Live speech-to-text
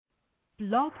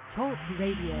Blog Talk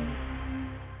Radio.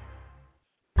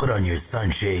 Put on your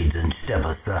sunshades and step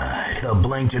aside. The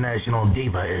Bling International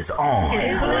Diva is on.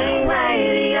 It's Bling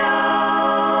Radio.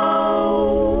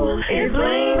 It's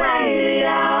Bling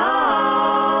Radio.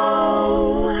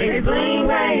 It's Bling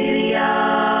Radio.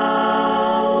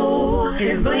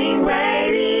 It's Bling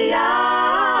Radio.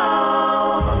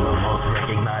 From the most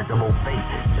recognizable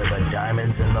faces to the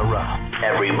diamonds in the rough,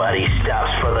 everybody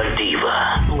stops for the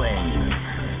Diva. Bling.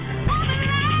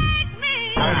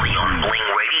 Only on Bling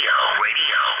Radio.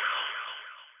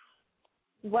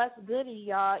 What's goody,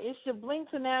 y'all? It's your Bling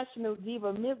International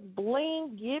Diva, Miss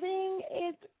Bling, getting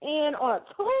it in on a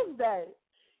Tuesday.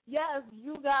 Yes,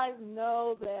 you guys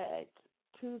know that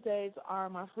Tuesdays are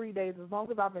my free days as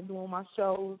long as I've been doing my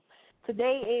shows.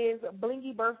 Today is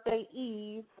Blingy Birthday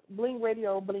Eve, Bling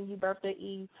Radio Blingy Birthday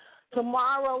Eve.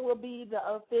 Tomorrow will be the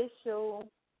official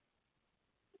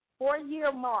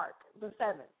 4-year mark, the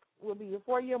 7th. Will be the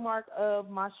 4-year mark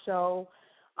of my show.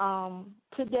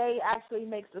 Today actually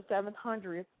makes the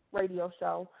 700th radio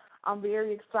show. I'm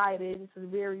very excited. This is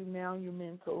very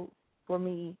monumental for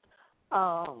me.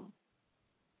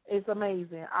 It's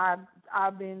amazing.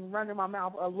 I've been running my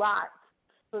mouth a lot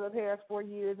for the past 4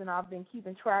 years, and I've been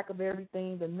keeping track of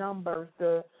everything, the numbers,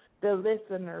 the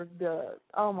listeners, the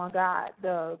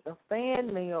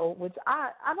fan mail, which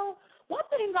I don't. One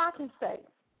thing I can say.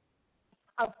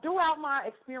 Throughout my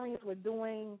experience with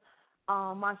doing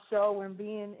my show and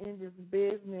being in this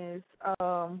business,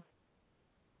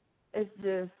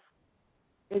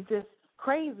 it's just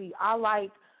crazy. I've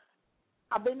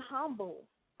been humble.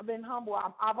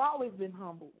 I've always been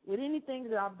humble with anything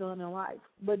that I've done in life,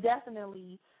 but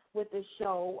definitely with this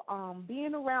show,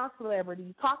 being around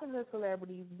celebrities, talking to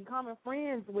celebrities, becoming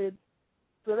friends with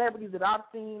celebrities that I've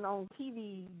seen on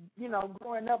TV,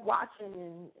 growing up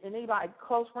watching, and they like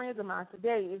close friends of mine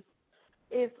today.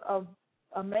 It's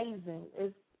amazing.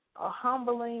 It's a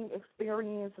humbling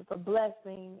experience. It's a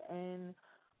blessing, and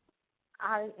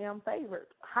I am favored,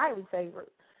 highly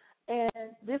favored. And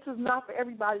this is not for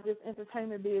everybody. This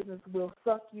entertainment business will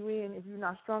suck you in if you're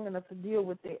not strong enough to deal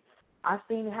with it. I've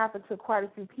seen it happen to quite a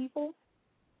few people.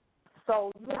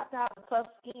 So you have to have a tough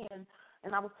skin,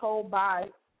 and I was told by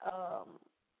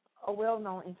a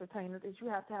well-known entertainer that you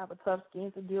have to have a tough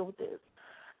skin to deal with this.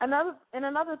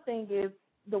 Another thing is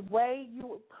the way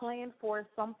you plan for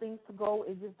some things to go,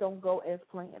 it just don't go as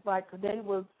planned. Like today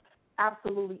was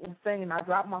absolutely insane. I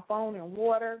dropped my phone in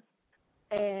water,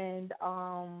 and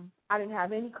I didn't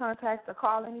have any contacts to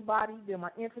call anybody. Then my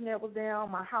internet was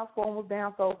down, my house phone was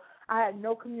down, so I had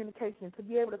no communication to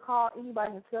be able to call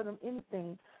anybody and tell them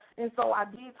anything. And so I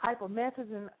did type a message,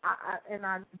 and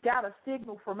I got a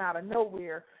signal from out of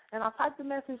nowhere. And I typed a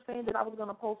message saying that I was going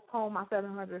to postpone my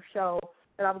 700th show,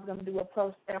 that I was going to do a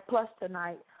plus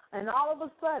tonight. And all of a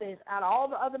sudden, out of all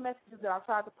the other messages that I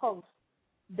tried to post,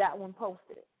 that one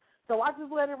posted. So I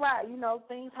just let it ride.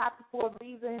 Things happen for a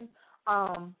reason.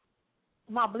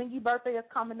 My Blingy birthday is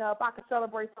coming up. I could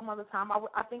celebrate some other time.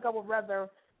 I think I would rather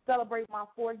celebrate my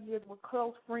 4 years with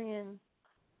close friends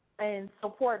and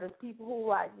supporters, people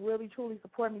who really truly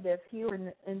support me, that's here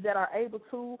and that are able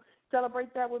to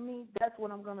celebrate that with me. That's what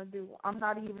I'm going to do. I'm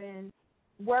not even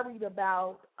worried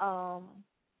about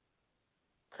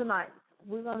tonight.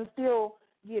 We're going to still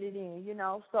get it in,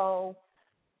 So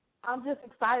I'm just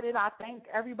excited. I thank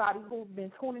everybody who's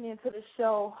been tuning into the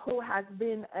show, who has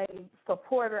been a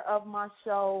supporter of my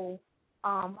show,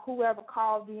 whoever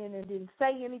called in and didn't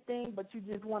say anything, but you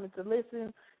just wanted to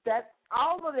listen. That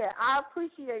all of that, I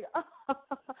appreciate.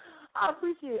 I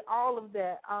appreciate all of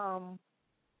that.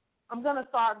 I'm gonna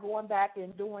start going back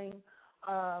and doing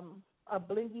a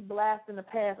Blingy blast in the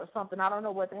past or something. I don't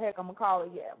know what the heck I'm gonna call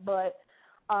it yet, but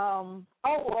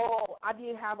I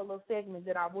did have a little segment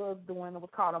that I was doing. It was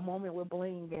called A Moment with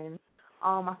Bling, and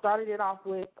I started it off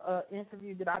with an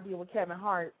interview that I did with Kevin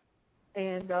Hart.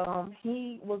 And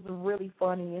he was really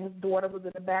funny, and his daughter was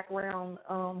in the background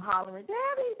hollering,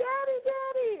 "Daddy, Daddy,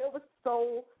 Daddy." It was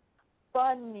so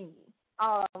funny.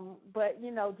 But,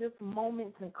 just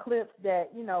moments and clips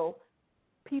that,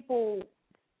 people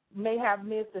may have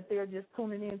missed if they're just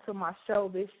tuning into my show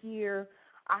this year.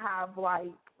 I have,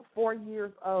 4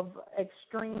 years of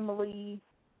extremely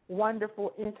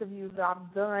wonderful interviews that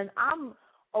I've done. I'm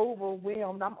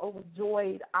overwhelmed. I'm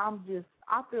overjoyed. I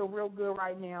feel real good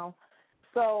right now.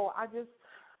 So I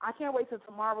can't wait till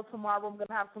tomorrow. Tomorrow I'm going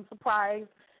to have some surprise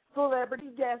celebrity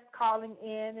guests calling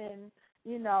in and,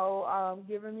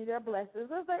 giving me their blessings,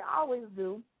 as they always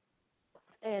do.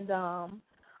 And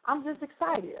I'm just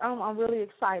excited. I'm really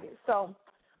excited. So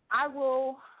I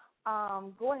will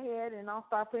go ahead and I'll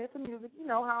start playing some music. You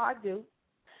know how I do.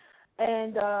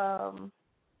 And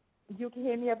You can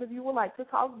hit me up if you would like to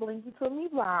talk Blingy to me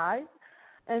live,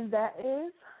 and that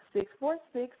is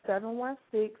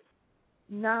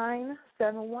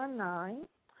 646-716-9719.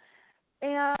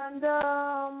 And,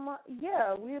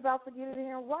 yeah, we're about to get it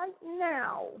in right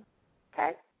now,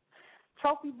 okay?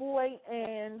 Trophy Boy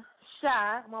and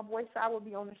Shy, my boy Shy, will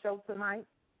be on the show tonight,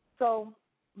 so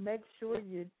make sure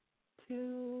you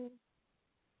tune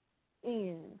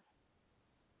in.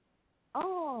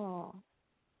 Oh,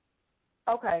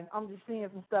 okay, I'm just seeing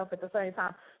some stuff at the same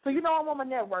time. So you know I'm on my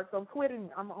networks. I'm Twitter.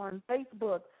 I'm on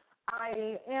Facebook.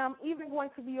 I am even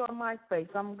going to be on MySpace.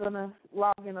 I'm going to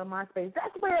log into MySpace.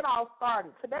 That's where it all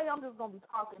started. Today I'm just going to be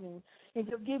talking and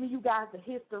just giving you guys the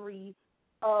history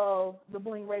of the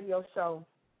Bling radio show.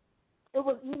 It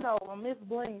was, Miss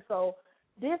Bling. So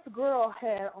this girl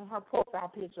had on her profile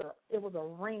picture, it was a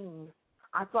ring.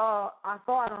 I saw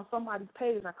it on somebody's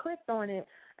page. I clicked on it,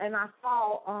 and I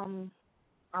saw,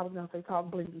 I was going to say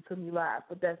talk Blingy to me live,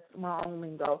 but that's my own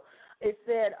lingo. It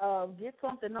said, get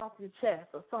something off your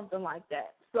chest or something like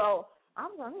that. So I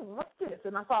was like, what's this?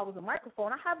 And I saw it was a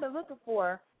microphone. I have been looking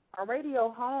for a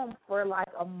radio home for like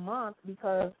a month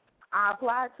because I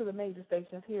applied to the major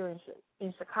stations here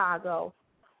in Chicago.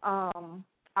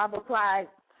 I've applied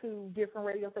to different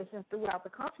radio stations throughout the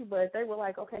country, but they were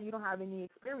like, okay, you don't have any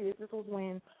experience. This was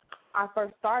when I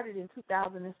first started in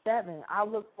 2007. I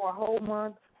looked for a whole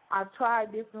month. I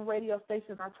tried different radio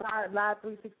stations. I tried Live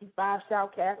 365,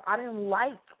 Shoutcast. I didn't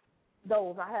like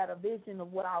those. I had a vision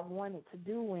of what I wanted to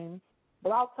do, and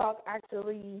Blog Talk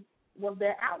actually was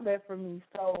their outlet for me.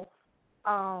 So,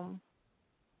 a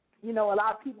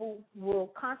lot of people will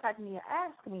contact me and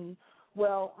ask me,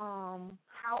 well,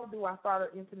 how do I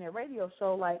start an internet radio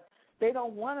show? Like, they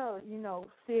don't want to,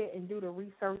 sit and do the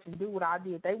research and do what I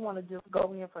did. They want to just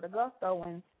go in for the gusto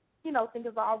and, think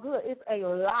it's all good. It's a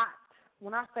lot.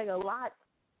 When I say a lot,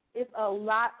 it's a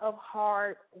lot of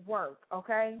hard work,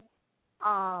 okay?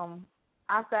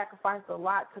 I sacrificed a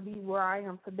lot to be where I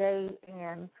am today,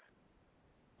 and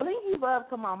Blingy love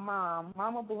to my mom.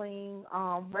 Mama Bling,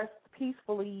 rest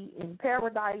peacefully in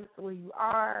paradise where you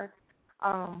are.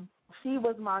 She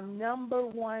was my number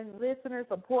one listener,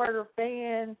 supporter,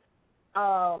 fan,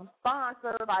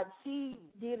 sponsor. Like, she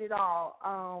did it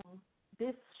all.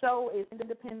 This show is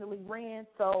independently ran,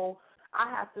 so I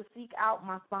have to seek out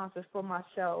my sponsors for my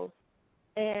shows.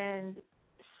 And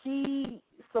she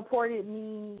supported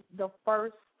me the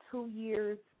first 2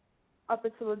 years up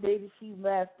until the day that she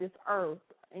left this earth.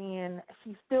 And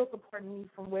she's still supporting me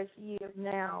from where she is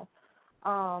now.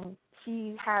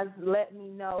 She has let me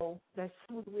know that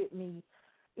she was with me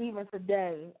even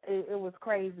today. It was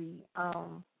crazy.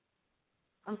 I'm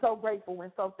so grateful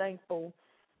and so thankful.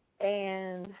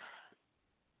 And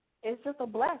it's just a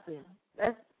blessing.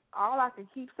 That's all I can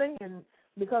keep saying,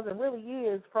 because it really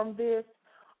is. From this,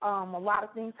 a lot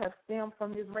of things have stemmed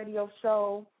from this radio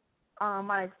show.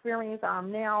 My experience,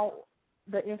 I'm now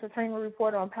the entertainment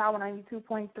reporter on Power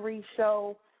 92.3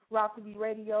 show, Rock TV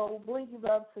Radio. Blingy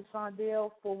love to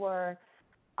Shondell for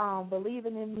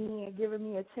believing in me and giving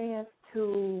me a chance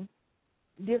to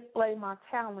display my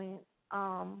talent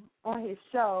on his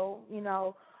show.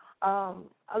 A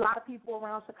lot of people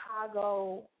around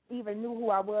Chicago even knew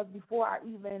who I was before I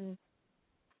even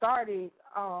started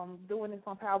doing this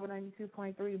on Power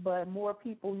 92.3, but more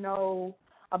people know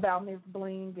about Miss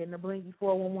Bling and the Blingy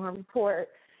 411 report.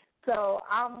 So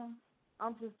I'm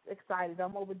just excited.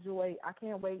 I'm overjoyed. I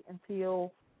can't wait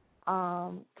until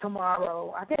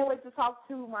tomorrow. I can't wait to talk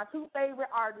to my two favorite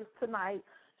artists tonight,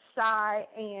 Shy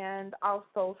and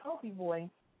also Trophy Boy.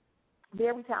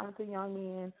 Very talented young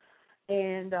men.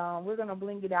 And we're going to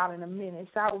bling it out in a minute.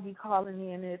 Shy will be calling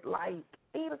in at like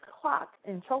 8 o'clock,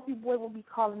 and Trophy Boy will be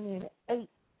calling in at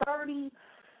 8:30.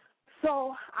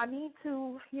 So I need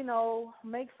to,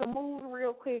 make some moves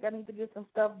real quick. I need to get some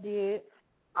stuff did.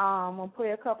 I'm going to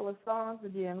play a couple of songs,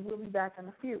 and then we'll be back in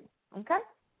a few, okay?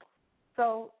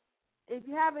 So if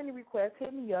you have any requests,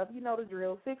 hit me up. You know the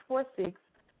drill,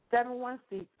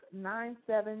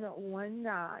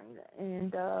 646-716-9719.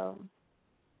 And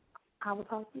I will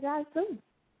talk to you guys soon.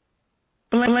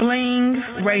 Bling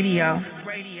Radio.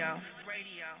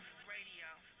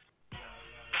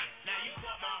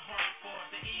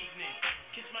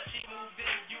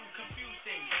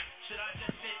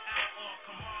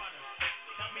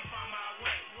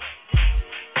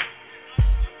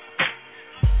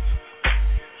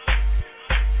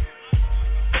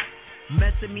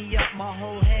 Messing me up my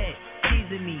whole head,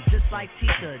 teasing me just like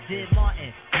Tita did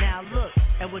Martin. Now look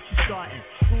at what you starting.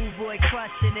 Schoolboy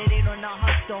crushing it ain't on the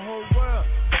hush. The whole world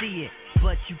see it,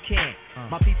 but you can't.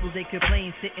 My people they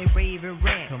complain, sit and rave and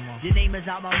rant. Your name is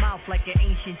out my mouth like an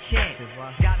ancient chant.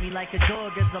 Got me like a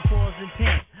dog as a pause and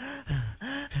pant.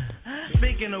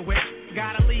 Speaking of which,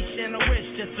 got a leash and a wish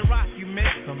just to rock you, miss.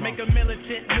 Make a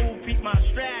militant move, peep my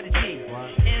strategy.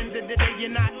 End of the day,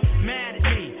 you're not mad at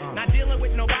me. Not dealing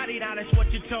with nobody, now that's what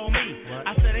you told me.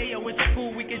 I said, hey, yo, it's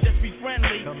cool, we can just be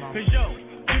friendly. Cause yo,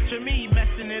 picture me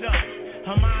messing it up.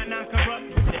 Her mind not corrupt,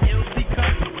 the LC cut.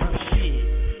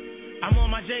 Shit, I'm on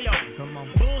my J.O.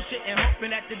 Bullshit and hoping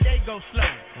that the day goes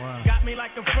slow. Got me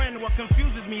like a friend, what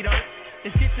confuses me though?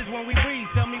 It's kisses when we breathe,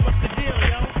 tell me what's the deal,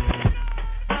 yo.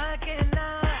 Why can't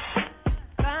I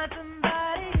find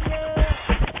somebody else?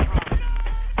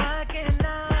 Why can't I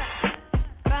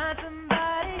find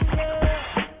somebody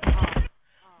else?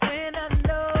 When I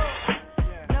know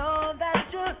that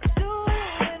you're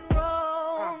doing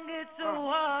wrong, it's so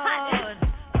hard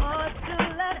to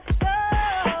let go.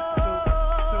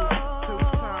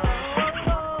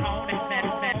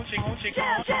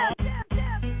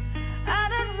 I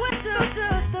done went to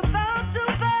just about 2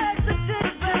 bags of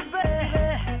chips, baby.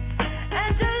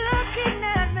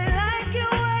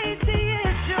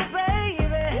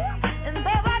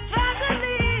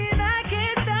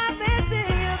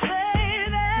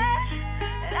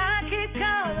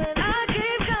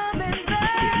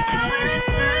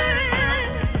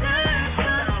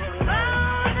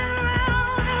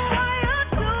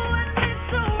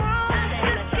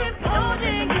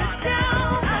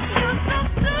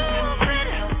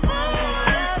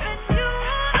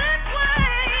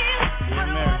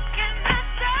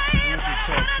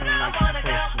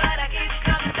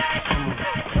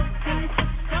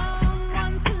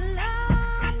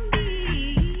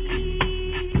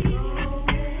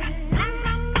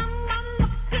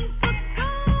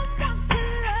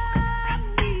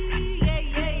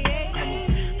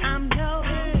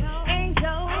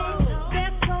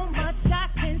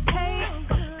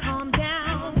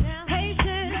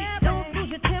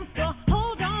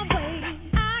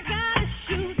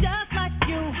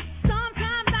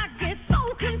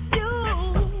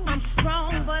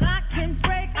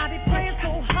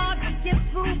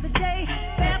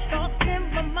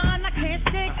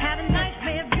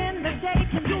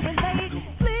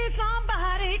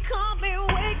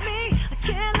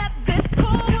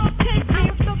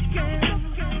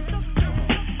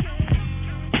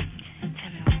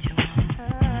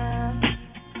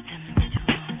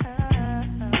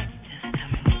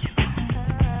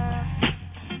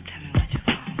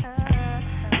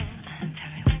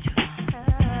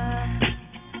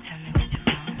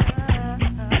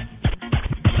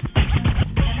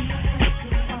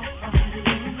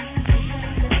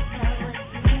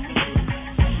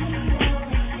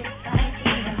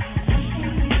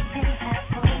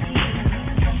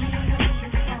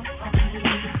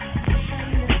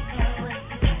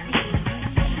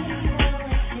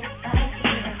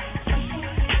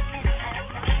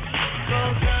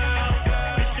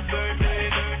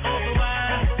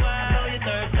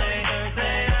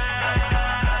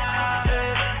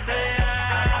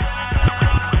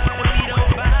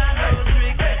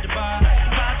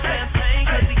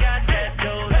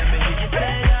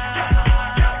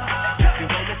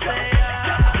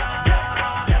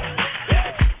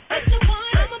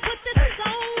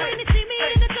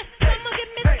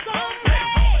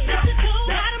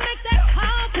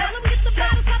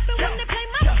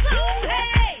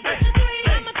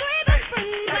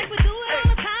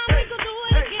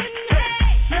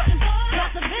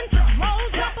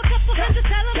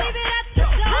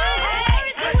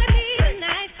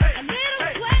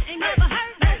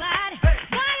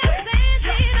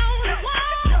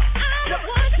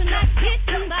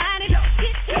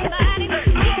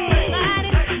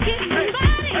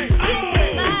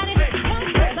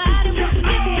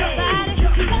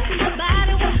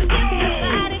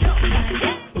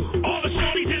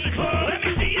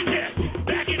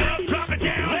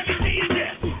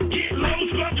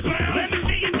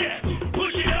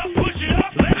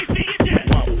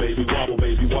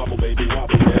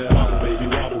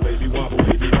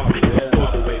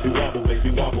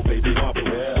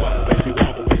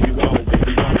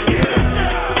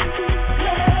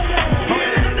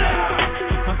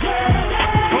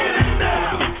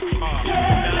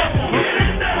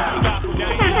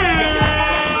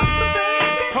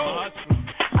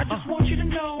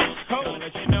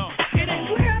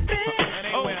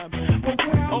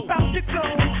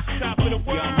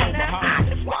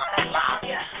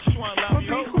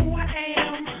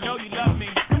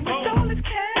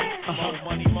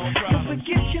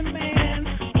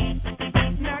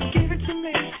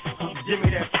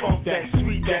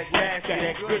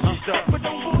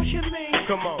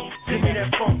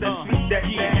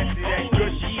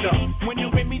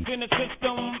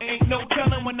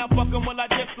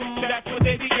 'em. That's what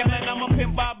they be yelling. I'm a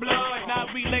pimp by blood,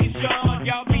 not relation.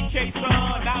 Y'all be chasing,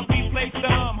 not replace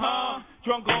them, huh?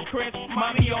 Drunk on Chris,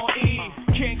 mommy on E.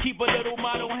 Can't keep a little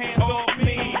model hands off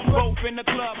me. Both in the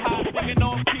club, hot singing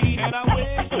on key. And I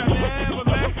wish I never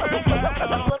met her.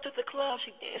 I left at the club,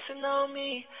 she dancing on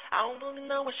me. I don't really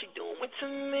know what she doing to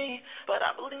me, but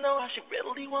I really know how she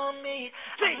really want me.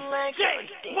 I'm like, girl,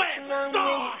 you dancing on me.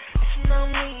 Dancing on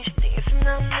me, she dancing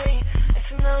on me.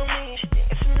 Dancing on me, she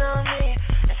dancing on me.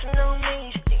 Dancing on me,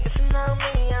 she dancing on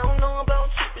me. I don't know about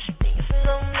you, but she dancing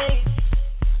on me.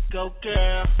 Go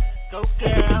girl, go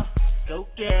girl, go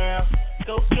girl,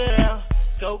 go girl,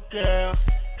 go girl,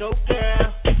 go girl,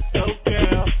 go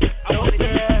girl, go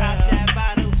girl.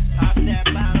 Pop that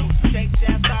bottle, shake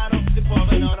that bottle, the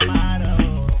pouring on the motto.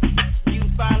 You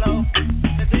follow,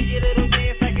 do your little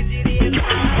dance like a genie in the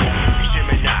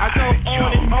I go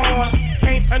on and on,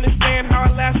 can't understand how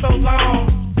I last so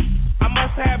long. I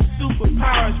must have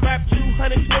superpowers, rap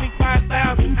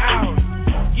 225,000 hours.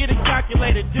 Get a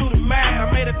calculator, do the math.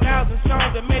 I made 1,000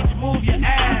 songs that made you move your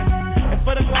ass. And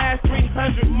for the last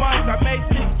 300 months, I made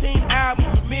 16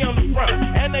 albums with me on the front,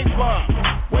 and they bump.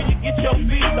 Where you get your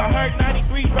beats? I heard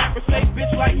 93 rappers say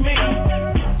bitch like me.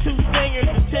 2 singers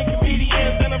and 10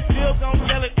 comedians, and I'm still gonna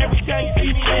yell it every time you see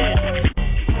me in.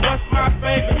 What's my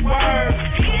favorite word?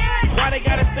 Why they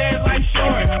gotta say it like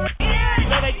short? You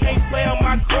know they can't play on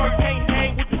my court, can't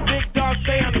hang with the big dog,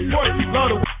 stay on the court. Blow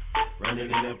the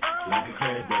running in up like a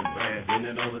crazy brand,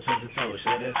 bending over to the toe,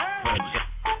 shut it, punch.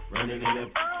 Running in up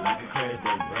like a crazy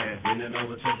brand, bending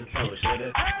over to the toe, shut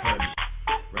it, punch.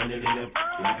 Running in up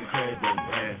like a crazy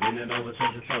brand, bending over to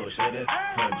the toe, shut it,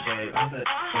 punch. I'm the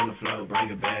on the floor, bring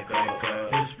it back up,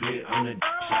 hit a split on the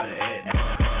shot it at,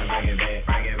 bring it back,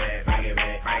 bring it back, bring it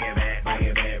back, bring it back, bring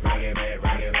it back, bring it back,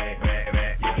 bring it back, bring it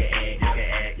back. You can add, you can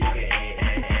add, you can add, you can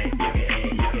add, you can add,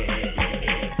 you can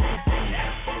add.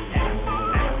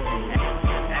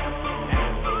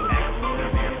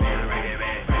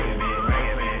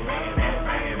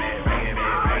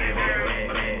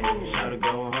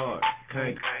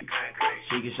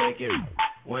 She can shake it,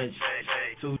 1 cheek,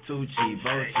 2 cheek,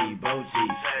 both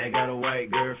cheeks. They got a white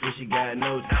girl, she got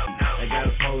no teeth. They got a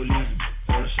police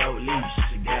on a short leash.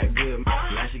 She got good,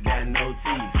 now she got no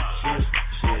teeth.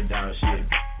 She a dog, she with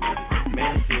it.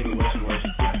 Man, see me what she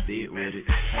did with it.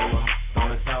 Hey, well, on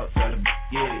the talk, tell her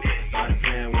get it. Started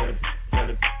playing with her, tell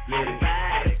her let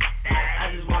it.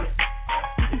 I just wanna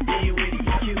be with you,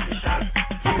 cute and shot.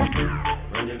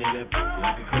 Running it up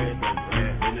like a crazy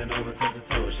brand, bending over to the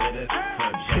toe, shut it.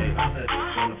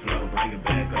 On the floor, bring it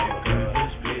back up,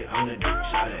 this split on the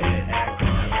shot it at,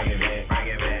 bring it back, bring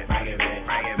it back, bring it back,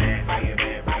 bring it back, bring it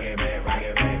back, bring it back, bring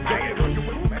it back. Working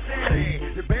with my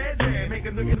Saturday, the bad day, make a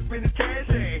look at the spin his cash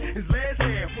day, his last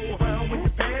hand, 4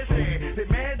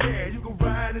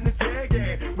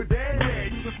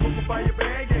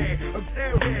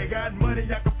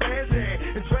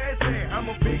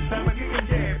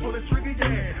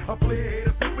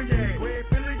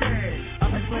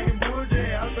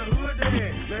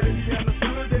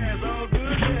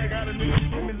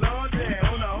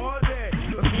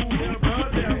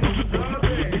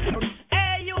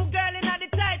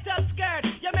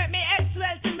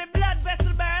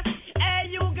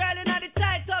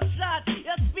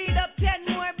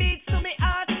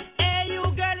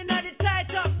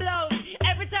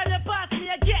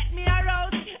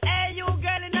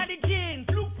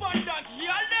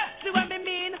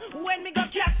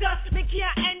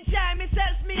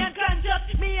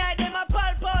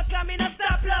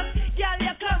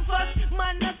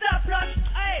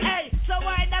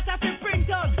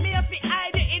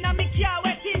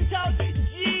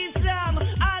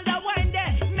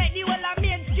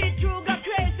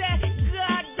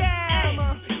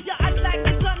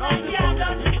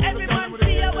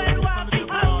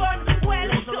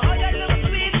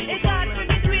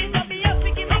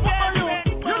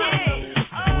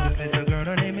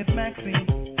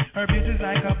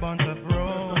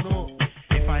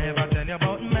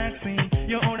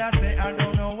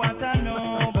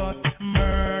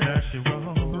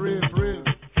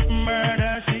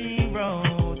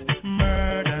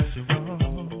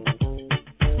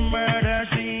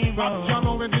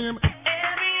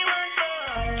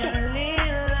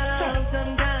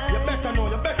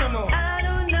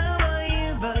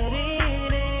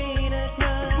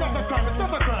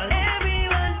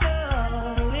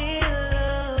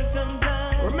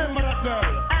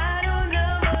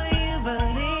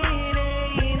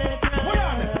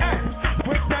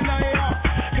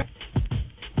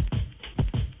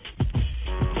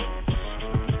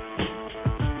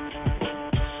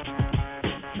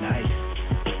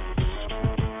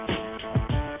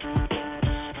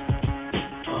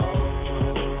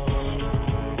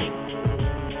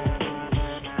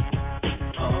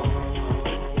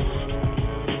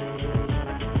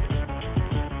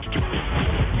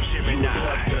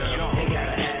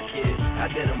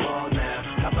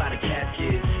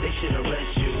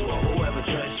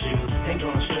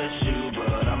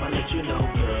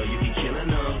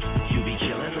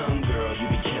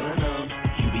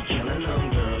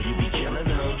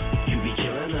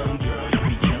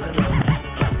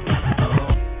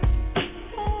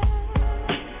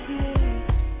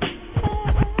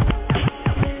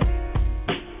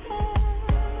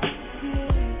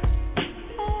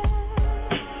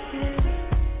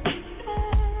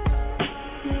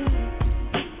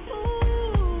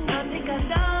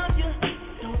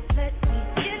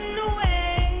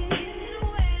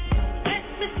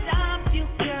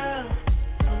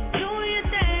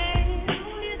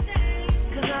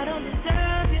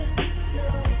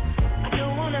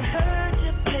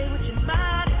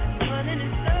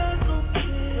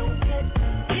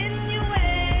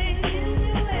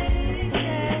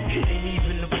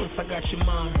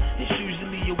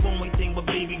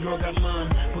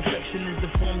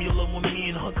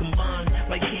 all combined.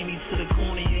 Like candy to the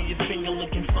corner of your finger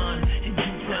looking fine. In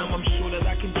due time, I'm sure that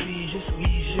I can please you,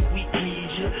 squeeze you, we need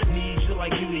you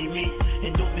like you need me.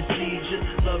 And don't besiege you,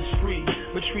 love's free.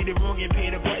 But treat it wrong and pay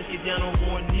the price, get down on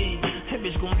one knee. That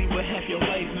bitch gon' be with half your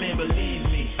life, man, believe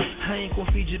me. I ain't gon'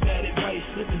 feed you bad advice,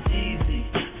 living's easy.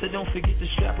 So don't forget to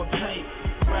strap up tight,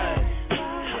 right?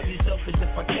 I'd be selfish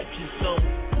if I kept you so.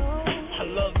 I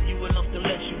love you enough to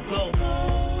let you go.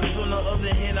 Cause on the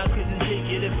other hand, I couldn't take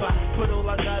it if I put all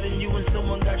I got in you and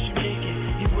someone got you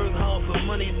naked. You work hard for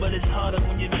money, but it's harder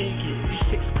when you make it. These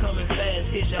chicks coming fast,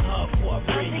 here's your heart before I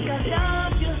break it. I think I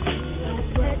love you,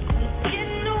 but it's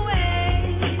getting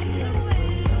away.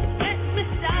 Let me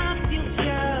stop you,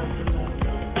 girl.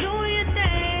 Do your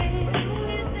thing.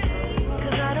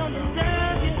 Cause I don't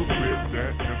deserve you. You could quit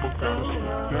that, never gotta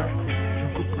sweat that. You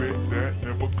could quit that,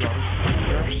 never gotta sweat that. You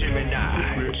could quit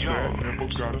that, never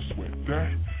gotta sweat that.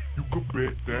 You could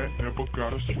quit that, never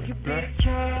gotta sweat You be that. the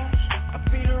cash, I'll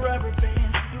be the rubber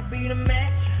band. You be the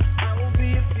match, I will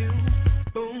be a fuse.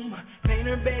 Boom,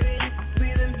 painter, baby, you could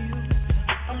be the muse.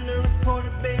 I'm the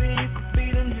reporter, baby, you could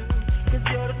be the news. Cause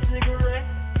you're the cigarette,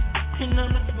 and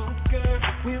I'm the smoker.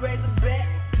 We raise the bet,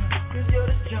 cause you're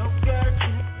the joker.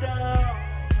 Checked out,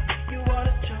 you are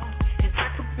the chalk. And I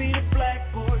could be the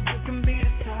blackboard, you can be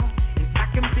the top. And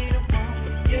I can be the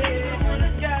one, yeah, when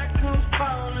the sky comes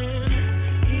falling.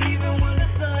 Even when the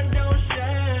sun don't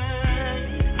shine,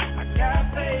 I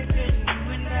got faith in you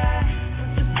and I. Put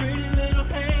your pretty little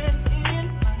hands in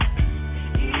mine.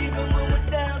 Even when we're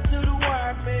down to the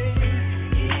wire, baby.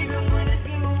 Even when it's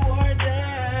you or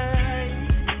die.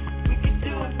 We can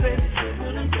do it, baby,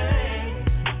 simple and plain.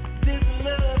 This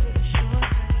love is a short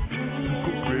thing. You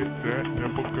could quit that,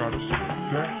 never gotta sweat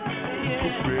that. You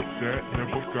could quit that,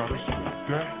 never gotta sweat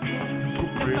that. You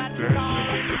could quit that, never gotta.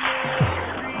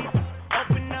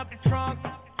 Open up the trunk,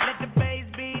 let the bass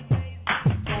beat.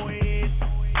 Go ahead.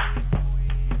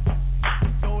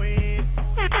 Go ahead.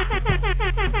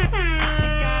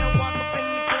 Gotta walk up in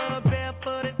the club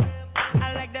barefooted. I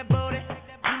like that booty.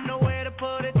 You know where to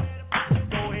put it.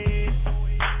 Go ahead.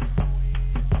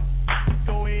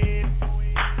 Go ahead.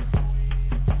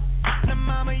 Now,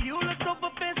 mama, you look so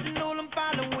professional. I'm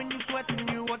following you, sweating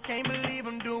you. I can't believe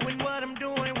I'm doing what I'm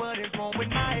doing. What is wrong with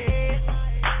my head?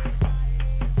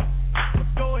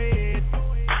 Go ahead.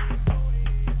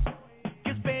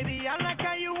 Cause baby, I like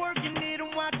how you working it.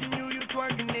 I'm watching you, you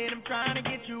twerking it. I'm trying to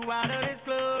get you out of this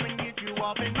club and get you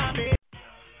off in my bed.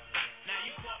 Now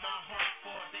you caught my heart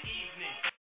for the evening.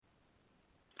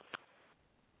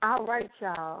 All right,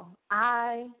 y'all.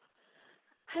 I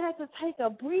had to take a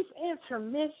brief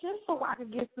intermission so I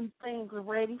could get some things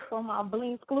ready for my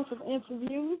Bling exclusive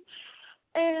interviews.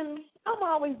 And I'm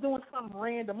always doing something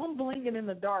random. I'm blinging in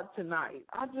the dark tonight.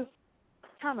 I just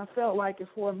kind of felt like it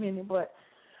for a minute, but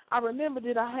I remembered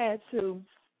that I had to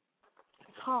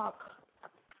talk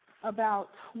about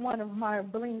one of my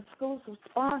Bling exclusive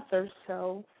sponsors,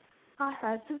 so I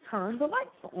had to turn the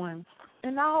lights on.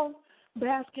 And I'll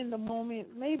bask in the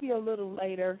moment maybe a little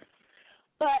later.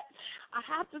 But I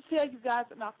have to tell you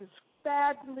guys about this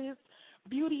fabulous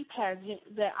beauty pageant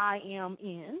that I am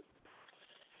in.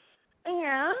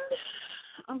 And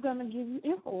I'm going to give you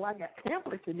info. I got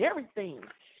pamphlets and everything.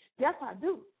 Yes, I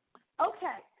do.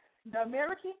 Okay. The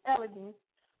American Elegance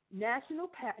National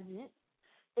Pageant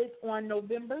is on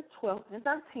November 12th and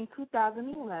 13th,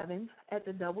 2011 at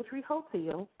the Doubletree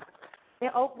Hotel in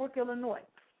Oak Brook, Illinois.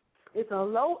 It's a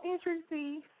low entry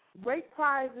fee, great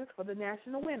prizes for the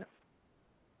national winner.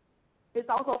 It's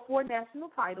also 4 national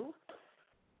titles,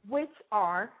 which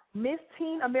are Miss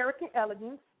Teen American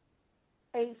Elegance,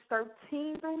 age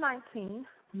 13 through 19,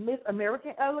 Miss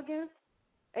American Elegance,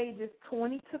 ages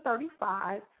 20 to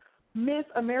 35, Miss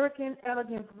American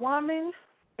Elegance Woman,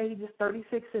 ages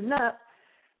 36 and up,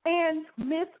 and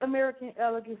Miss American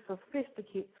Elegance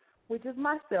Sophisticate, which is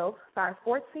myself, size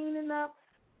 14 and up,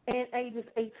 and ages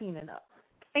 18 and up.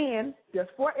 And there's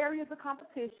 4 areas of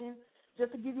competition,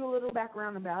 just to give you a little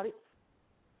background about it.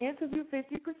 Interview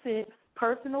 50%,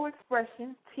 personal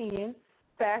expression 10,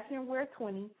 fashion wear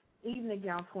 20, evening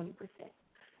gown 20%.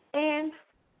 And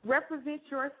represent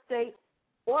your state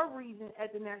or region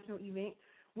at the national event.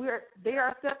 They are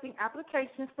accepting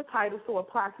applications for titles, so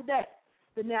apply today.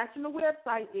 The national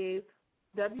website is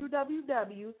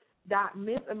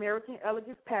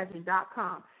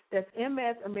www.missamericanelegancepageant.com. That's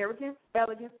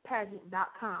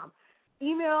MSAmericanElegancePageant.com.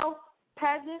 Email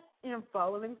pageant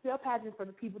info, and let me spell pageant for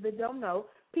the people that don't know,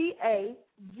 PAGEANT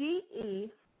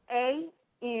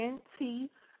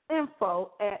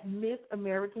info at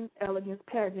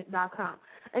MissAmericanElegancePageant.com.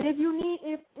 And if you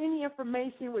need any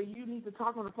information where you need to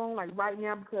talk on the phone, like right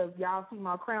now, because y'all see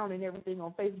my crown and everything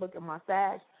on Facebook and my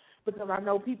sash, because I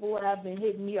know people have been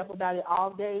hitting me up about it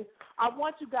all day, I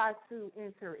want you guys to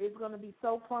enter. It's going to be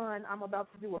so fun. I'm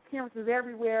about to do appearances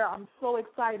everywhere. I'm so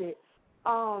excited.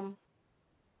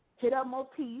 Hit up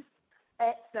Motif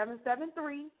at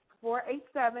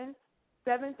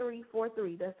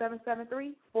 773-487-7343. That's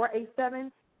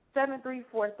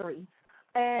 773-487-7343.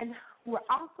 And we're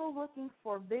also looking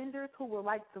for vendors who would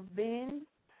like to vend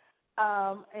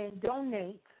and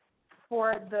donate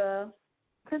for the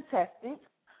contestants.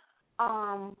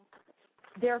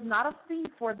 There's not a fee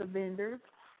for the vendors,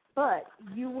 but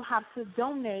you have to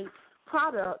donate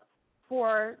product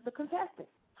for the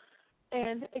contestants.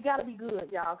 And it got to be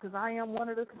good, y'all, because I am one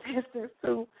of the contestants,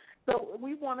 too. So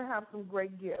we want to have some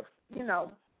great gifts, you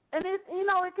know. And, it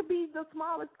could be the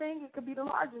smallest thing. It could be the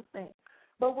largest thing.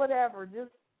 But whatever,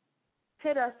 just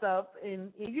hit us up.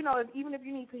 And, you know, even if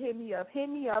you need to hit me up,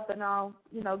 and I'll,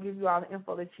 you know, give you all the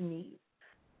info that you need.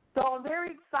 So I'm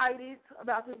very excited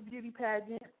about this beauty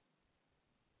pageant.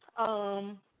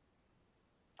 I'm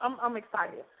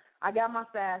excited. I got my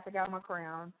sash. I got my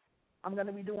crown. I'm going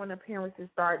to be doing appearances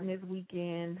starting this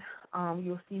weekend.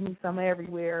 You'll see me some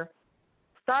everywhere.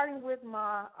 Starting with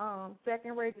my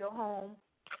second radio home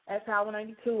at Power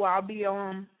 92, I'll be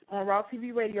on Raw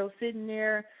TV Radio sitting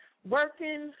there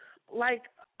working like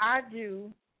I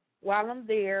do while I'm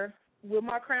there with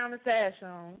my crown and sash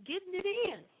on, getting it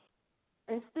in.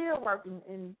 And still working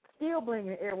and still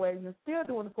bringing the airwaves and still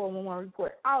doing the 411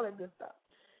 report, all that good stuff.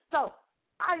 So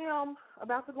I am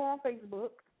about to go on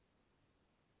Facebook,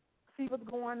 see what's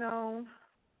going on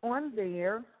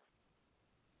there.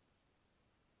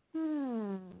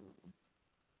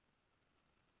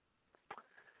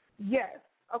 Yes.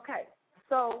 Okay.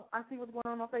 So I see what's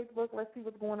going on Facebook. Let's see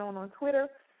what's going on Twitter.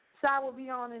 Shy will be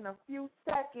on in a few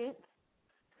seconds.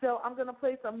 So I'm going to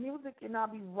play some music, and I'll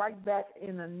be right back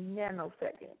in a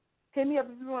nanosecond. Hit me up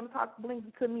if you want to talk to Bling.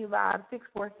 You could me live,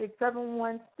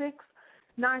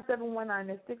 646-716-9719.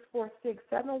 That's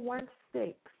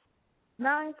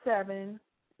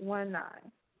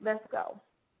 646-716-9719. Let's go.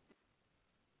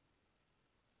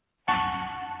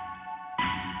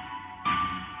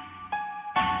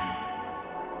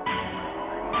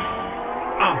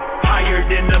 I'm higher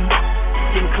than the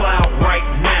cloud right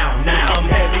now. I'm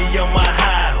heavy on my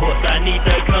high horse, I need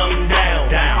to come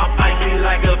down. I'm icy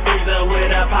like a freezer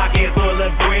with a pocket full of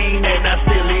green, and I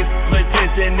still leave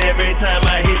attention every time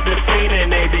I hit the scene, and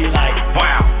they be like,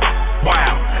 wow,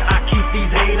 wow. I keep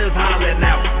these haters hollering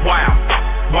out, wow,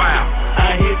 wow.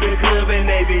 I hit the club and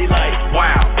they be like,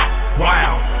 wow,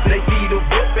 wow. They see the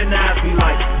whip and I be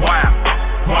like, wow,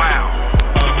 wow,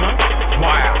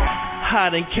 wow.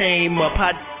 I done came up,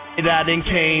 I done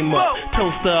came up.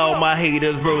 Toast to all my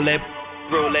haters, roll that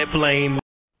flame.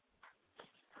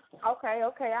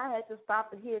 Okay, I had to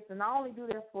stop the hits, and I only do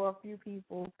this for a few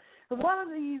people. So one of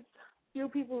these few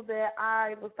people that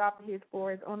I will stop the hits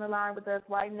for is on the line with us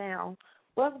right now.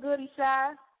 What's good,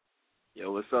 Shy?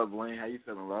 Yo, what's up, Bling? How you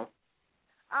feeling, bro?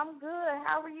 I'm good.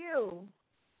 How are you?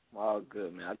 I'm all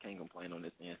good, man. I can't complain on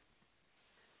this end.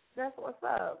 That's what's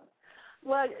up.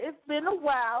 Well, it's been a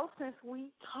while since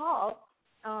we talked.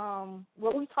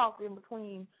 We talked in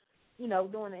between, you know,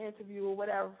 doing the interview or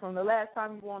whatever from the last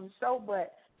time you were on the show,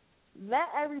 but let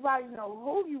everybody know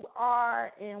who you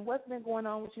are and what's been going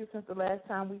on with you since the last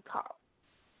time we talked.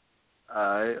 All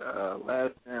right.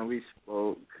 Last time we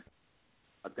spoke,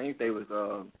 I think it was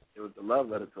the love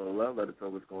letter tour. The love letter tour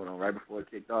was going on right before it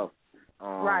kicked off.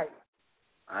 Right.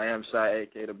 I am Shy,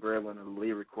 a.k.a. the Breadwinner, the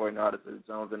lead recording artist of the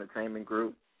Jones Entertainment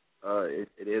Group.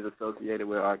 It is associated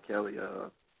with R. Kelly,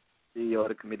 CEO of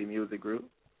the Committee Music Group.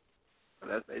 So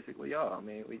that's basically all. I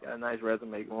mean, we got a nice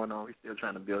resume going on. We're still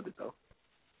trying to build it, though.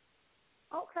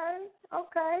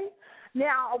 Okay.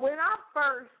 Now, when I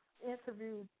first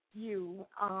interviewed you,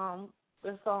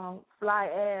 the song Fly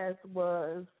Ass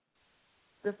was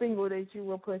the single that you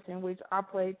were pushing, which I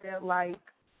played that like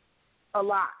a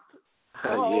lot.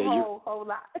 A whole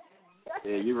lot.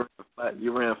 Yeah, you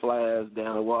ran Fly Ass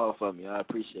down the wall for me. I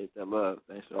appreciate that love.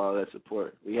 Thanks for all that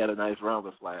support. We had a nice run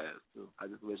with Fly Ass, too. I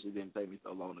just wish it didn't take me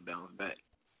so long to bounce back.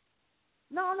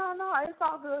 No. It's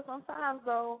all good. Sometimes,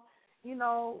 though, you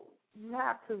know, you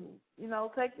have to, you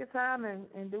know, take your time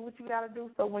and do what you got to do.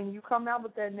 So when you come out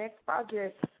with that next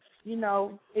project, you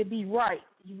know, it be right.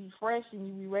 You be fresh and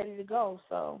you be ready to go.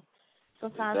 So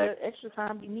sometimes that extra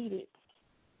time be needed.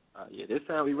 Yeah, this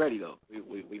time we ready, though.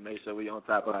 We make sure we on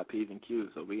top of our P's and Q's.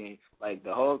 So we ain't, like,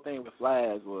 the whole thing with Fly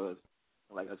Ass was,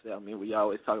 like I said, I mean, we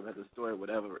always talk about the story,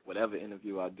 whatever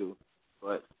interview I do.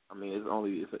 but I mean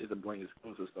it's a Bling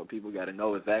exclusive, so people got to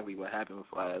know exactly what happened with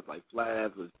Flash. Like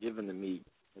Flash was given to me,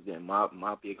 and then my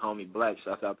big homie Black,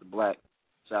 shouts out to Black,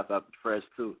 shouts out to Fresh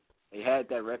too. They had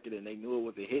that record and they knew it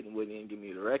was a hit and wouldn't give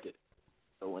me the record.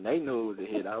 So when they knew it was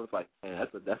a hit, I was like, man,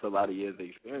 that's a lot of years of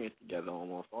experience together on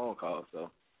one phone call. So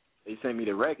they sent me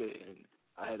the record, and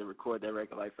I had to record that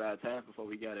record like 5 times before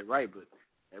we got it right. But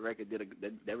that record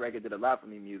did a lot for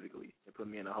me musically. It put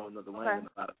me in a whole nother lane and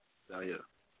a lot of so yeah.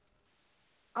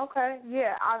 Okay,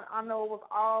 yeah, I know it was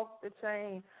off the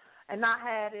chain, and I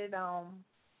had it. I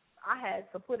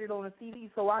had to put it on a CD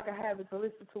so I could have it to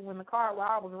listen to in the car while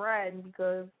I was riding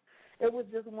because it was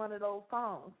just one of those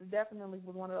songs. It definitely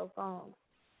was one of those songs.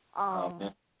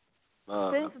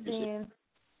 Since then,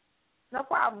 no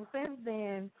problem. Since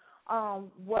then,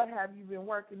 what have you been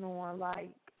working on? Like,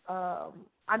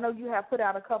 I know you have put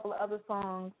out a couple of other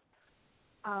songs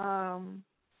on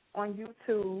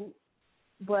YouTube,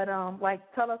 but like,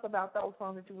 tell us about those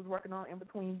songs that you was working on in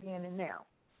between then and now.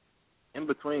 In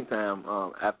between time,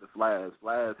 after Flash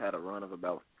had a run of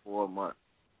about 4 months.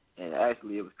 And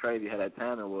actually, it was crazy how that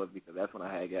timing was because that's when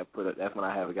I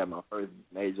got my first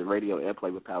major radio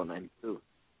airplay with Power 92.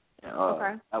 And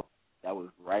that was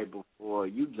right before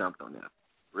you jumped on that,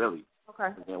 really.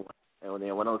 Okay. And then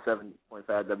 107.5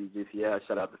 WGCI,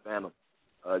 shout out to Phantom,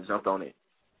 jumped on it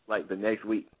like the next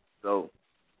week. So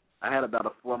I had about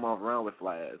a 4-month run with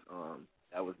Flash.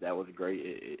 That was great.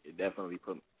 It definitely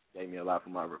gave me a lot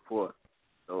for my report.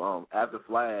 So after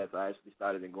Flash, I actually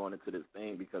started going into this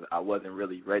thing because I wasn't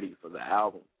really ready for the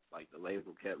album. Like the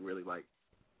label kept really like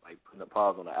putting a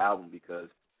pause on the album because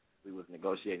we was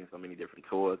negotiating so many different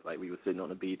tours. Like we were sitting on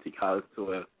the BET College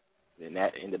tour, and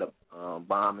that ended up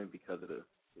bombing because of this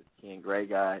Ken Gray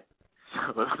guy.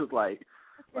 So it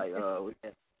was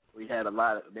we had a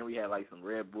lot of. Then we had like some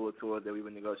Red Bull tours that we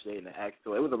were negotiating, the Axe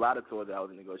tour. It was a lot of tours that I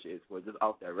was negotiating for just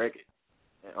off that record.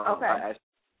 And,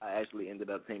 I actually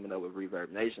ended up teaming up with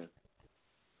Reverb Nation,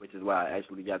 which is why I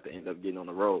actually got to end up getting on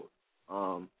the road.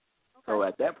 So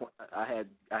at that point, I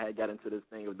had got into this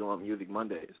thing of doing Music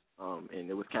Mondays, and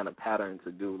it was kind of patterned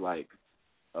to do like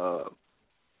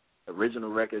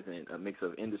original records and a mix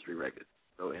of industry records.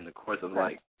 So in the course of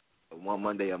like one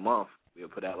Monday a month, we'll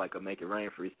put out like a Make It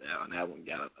Rain freestyle, and that one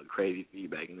got a crazy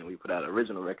feedback. And then we put out an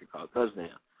original record called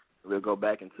Touchdown. So we'll go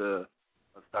back into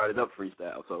a started up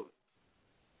freestyle. So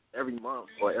every month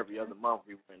or every other month,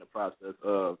 we were in the process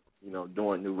of,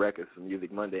 doing new records for Music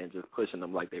Monday and just pushing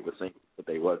them like they were singles, but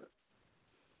they wasn't.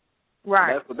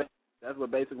 Right. That's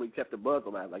what basically kept the buzz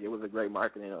alive. Like it was a great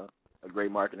marketing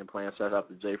plan. Shout out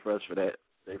to Jay Fresh for that.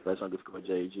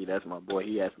 JFresh_JG. That's my boy.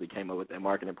 He actually came up with that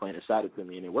marketing plan and shot it to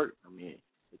me, and it worked. I mean,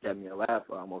 it kept me alive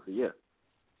for almost a year.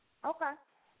 Okay.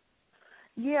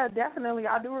 Yeah, definitely.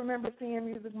 I do remember seeing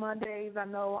Music Mondays. I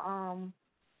know.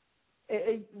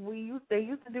 They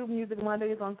used to do Music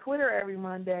Mondays on Twitter every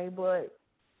Monday, but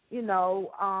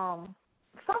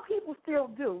some people still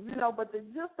do, but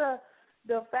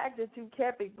the fact that you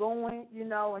kept it going,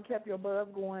 and kept your buzz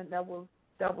going, that was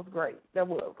great. That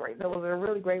was great. That was a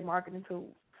really great marketing tool.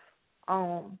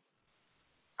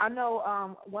 I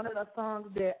know one of the songs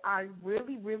that I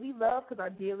really, really love because I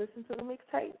did listen to the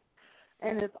mixtape,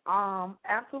 and it's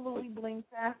absolutely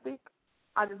Bling-tastic.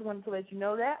 I just wanted to let you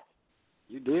know that.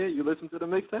 You did? You listened to the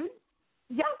mixtape?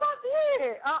 Yes, I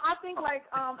did. I think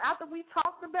after we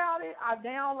talked about it, I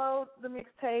downloaded the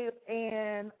mixtape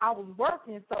and I was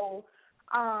working, so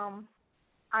I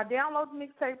downloaded the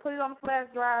mixtape, put it on the flash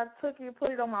drive, took it,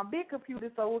 put it on my big computer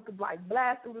so it could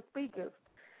blast through the speakers,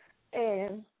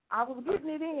 and I was getting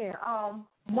it in.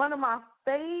 One of my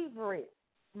favorite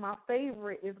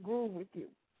is Groove With You.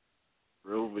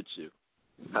 Groove With You.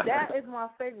 That is my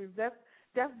favorite.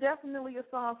 That's definitely a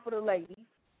song for the ladies.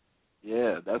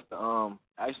 Yeah, that's the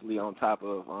actually on top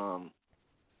of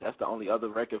that's the only other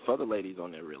record for the ladies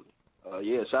on there really.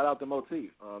 Yeah, shout out to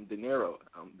Motif, De Niro.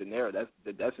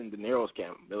 That's in De Niro's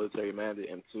camp, military minded.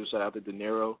 And two, shout out to De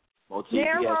Niro. Motif.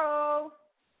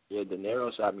 De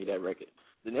Niro shot me that record.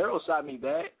 De Niro shot me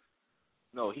that.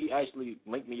 No, he actually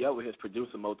linked me up with his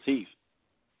producer Motif.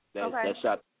 That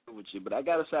shot with you. But I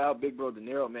gotta shout out Big Bro De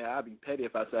Niro, man. I'd be petty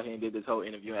if I sat here and did this whole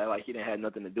interview and like he didn't have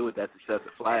nothing to do with that success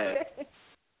of Flash.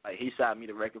 Like he shot me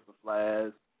the record for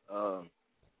Flash.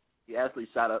 He actually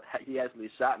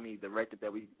shot me the record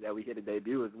that we hit a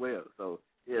debut as well. So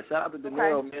yeah, shout out to De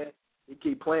Niro, man. He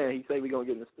keep playing. He say we gonna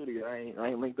get in the studio. I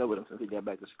ain't linked up with him since he got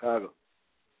back to Chicago.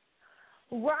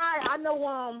 Right. I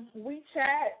know. We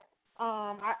chat.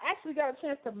 I actually got a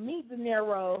chance to meet De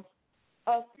Niro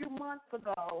a few months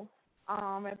ago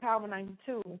at Power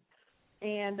 92,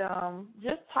 and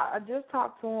I just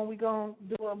talked to him. We gonna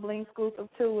do a Bling exclusive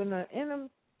too in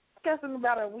guess in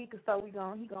about a week or so he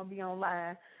gonna be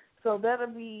online. So that'll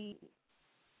be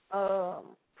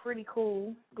pretty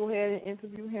cool. Go ahead and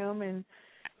interview him and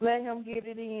let him get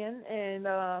it in. And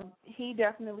he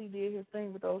definitely did his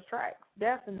thing with those tracks.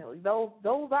 Definitely. Those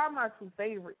are my two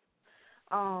favorites.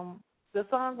 The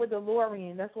song with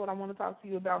DeLorean, that's what I want to talk to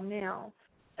you about now.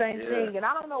 Same thing. And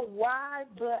I don't know why,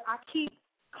 but I keep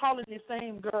calling the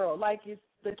same girl, like it's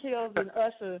the Kills and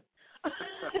Usher.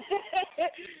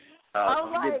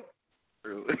 I'm like,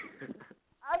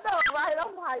 I know, right?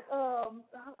 I'm like,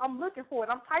 I'm looking for it.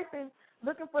 I'm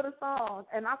looking for the song,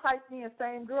 and I typed in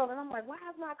same girl, and I'm like, why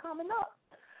is it not coming up?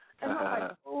 And I'm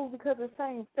like, oh, because it's the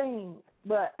same thing.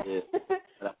 But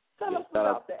tell us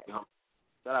about that.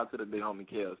 Shout out to the big homie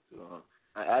Kels too.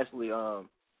 Actually,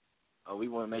 we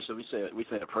want to make sure we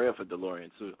say a prayer for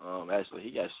DeLorean too. Actually,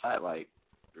 he got shot like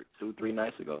 2-3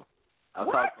 nights ago. I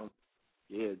was talking.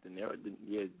 Yeah,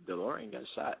 DeLorean got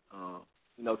shot.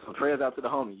 So prayers out to the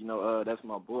homie. That's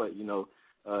my boy.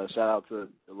 Shout out to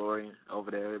DeLorean over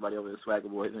there, everybody over there, Swagger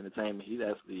Boys Entertainment.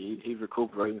 He's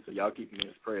recuperating, so y'all keep him in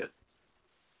his prayers.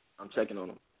 I'm checking on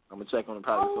him. I'm gonna check on him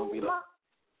probably soon.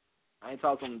 I ain't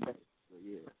talked to him today. But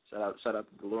yeah, shout out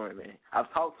to DeLorean, man.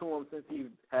 I've talked to him since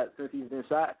he's been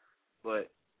shot, but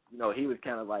he was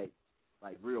kind of like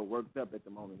real worked up at the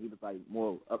moment. He was like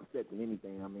more upset than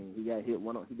anything. I mean, he got hit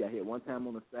one time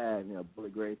on the side and a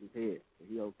bullet grazed his head. But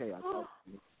he okay. I talked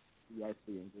to him. He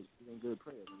actually in good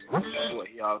prayers. Boy,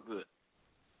 he all good.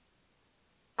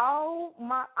 Oh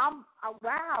my!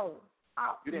 Wow!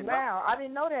 Wow! I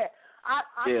didn't know that.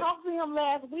 I talked to him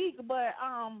last week, but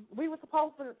we were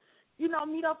supposed to,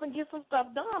 meet up and get some stuff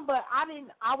done. But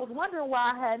I was wondering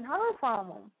why I hadn't heard from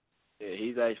him. Yeah,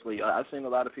 he's actually. I've seen a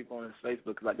lot of people on his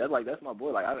Facebook. That's my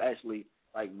boy. I've actually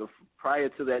prior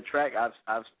to that track,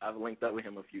 I've linked up with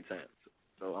him a few times.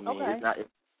 So I mean, it's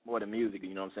more than music.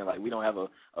 You know what I'm saying? We don't have a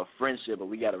friendship, but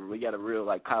we got a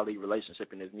real colleague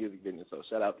relationship in this music business. So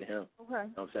shout out to him. Okay. You know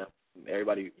what I'm saying?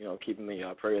 Everybody, keep him in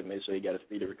your prayers. Make sure he got a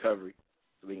speedy recovery,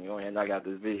 so we can go ahead and knock out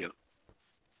this video.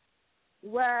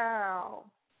 Wow.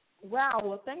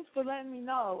 Well, thanks for letting me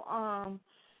know.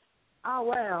 Oh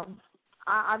wow.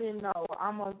 I didn't know.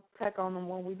 I'm going to check on them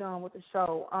when we're done with the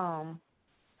show.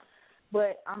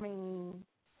 But, I mean,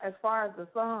 as far as the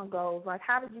song goes,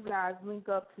 how did you guys link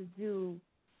up to do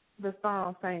the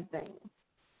song Same Thing?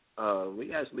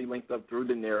 We actually linked up through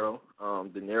De Niro.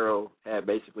 De Niro had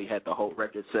the whole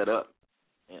record set up.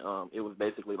 And it was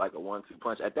basically like a 1-2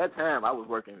 punch. At that time, I was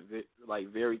working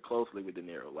very closely with De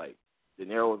Niro. De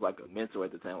Niro was like a mentor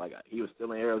at the time. He was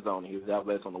still in Arizona. He was out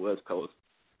west on the West Coast.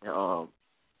 And,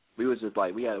 we was just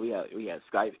we had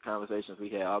Skype conversations, we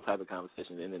had all type of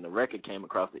conversations, and then the record came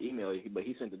across the email, but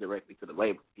he sent it directly to the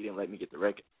label. He didn't let me get the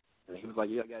record, and he was like,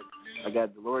 "Yeah, I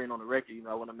got DeLorean on the record.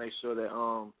 I want to make sure that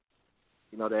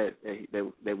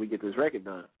that we get this record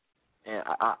done." And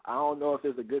I don't know if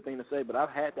it's a good thing to say, but I've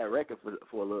had that record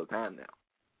for a little time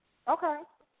now. Okay.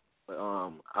 But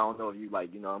I don't know if you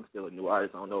I'm still a new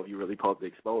artist. I don't know if you really supposed to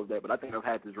expose that, but I think I've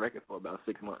had this record for about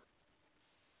 6 months.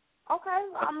 Okay.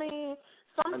 I mean,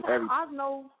 sometimes I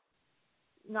know,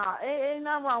 ain't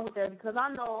nothing wrong with that, because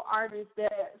I know artists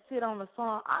that sit on the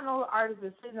song. I know artists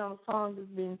that sit on the song that's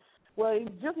been,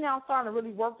 just now starting to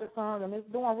really work the song, and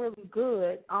it's doing really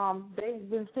good. They've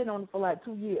been sitting on it for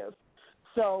 2 years.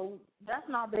 So that's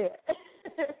not bad.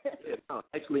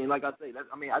 Actually, and like I say,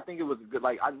 I think it was good.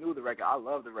 I knew the record. I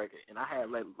love the record, and I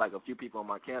had a few people in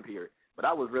my camp here. But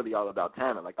I was really all about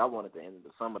timing. I wanted the end of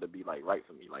the summer to be right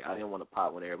for me. I didn't want to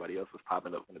pop when everybody else was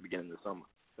popping up in the beginning of the summer.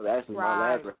 So actually,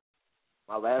 my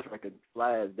last record,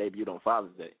 Flash, debuted on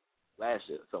Father's Day last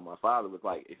year. So my father was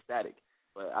ecstatic.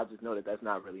 But I just know that that's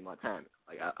not really my timing.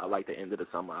 I like the end of the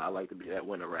summer. I like to be that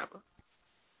winter rapper.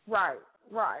 Right.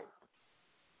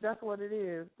 That's what it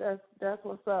is. That's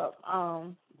what's up.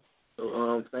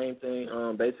 So same thing.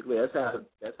 Basically, that's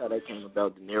how that came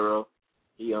about. De Niro,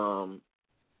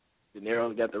 De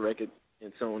Niro got the record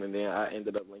in tune, and then I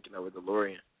ended up linking up with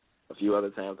DeLorean a few other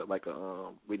times.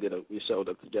 We showed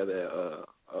up together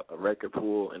at a record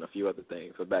pool and a few other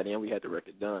things. So by then we had the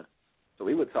record done. So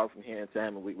we would talk from here in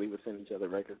time, and we would send each other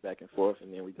records back and forth,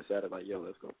 and then we decided let's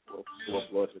go full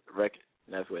force with the record,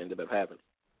 and that's what ended up happening.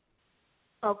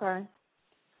 Okay.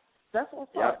 That's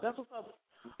what's up. That's what's up.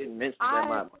 I'm getting mentioned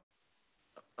that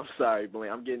I'm sorry,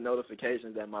 Bling. I'm getting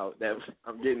notifications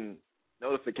I'm getting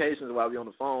notifications while we're on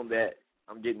the phone that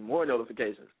I'm getting more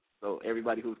notifications. So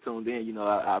everybody who's tuned in,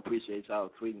 I appreciate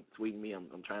y'all tweeting me.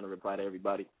 I'm trying to reply to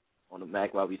everybody on the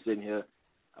Mac while we sitting here.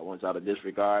 I want y'all to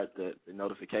disregard the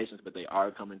notifications, but they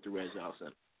are coming through as y'all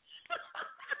send.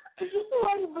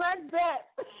 Like Black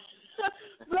Bat.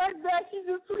 Black Black, she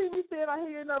just tweeted me saying I hear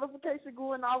your notification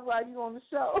going off while you on the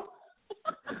show.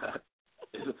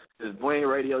 It's Bling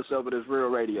radio show, but it's real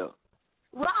radio.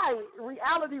 Right,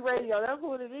 reality radio. That's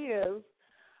what it is.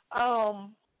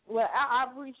 Well, I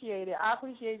appreciate it. I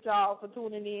appreciate y'all for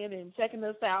tuning in and checking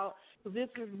us out. Because this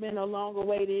has been a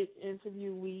long-awaited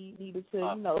interview. We needed to,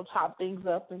 chop things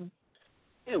up. And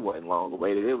it wasn't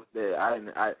long-awaited. It was there. I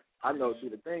know. See,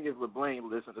 the thing is with Bling,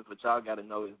 listeners, what y'all got to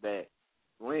know is that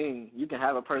Bling, you can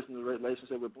have a personal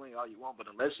relationship with Bling all you want, but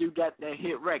unless you got that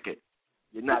hit record,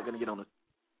 you're not going to get on the.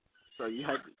 So you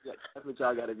have to. That's what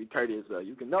y'all got to be courteous of.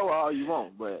 You can know all you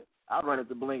want, but I run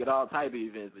into Bling at all type of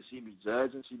events, but she be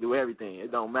judging. She do everything.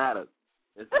 It don't matter.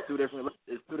 It's two different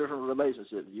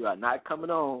relationships. You are not coming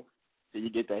on till you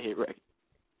get that hit record.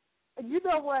 You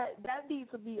know what? That needs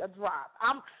to be a drop.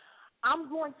 I'm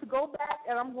going to go back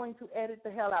and I'm going to edit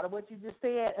the hell out of what you just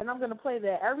said, and I'm going to play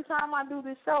that every time I do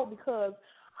this show because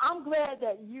I'm glad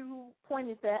that you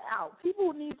pointed that out.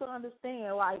 People need to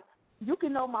understand, like, you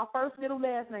can know my first, middle,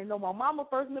 last name, know my mama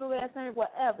first, middle, last name,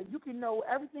 whatever. You can know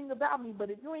everything about me, but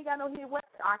if you ain't got no hit,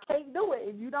 I can't do it.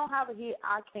 If you don't have a hit,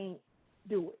 I can't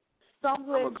do it. So I'm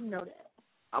glad you know that.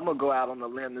 I'm going to go out on a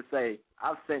limb to say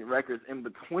I've sent records in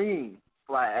between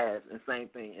Fly Ass and Same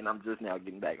Thing, and I'm just now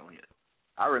getting back on here.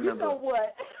 I remember. You know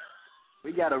what?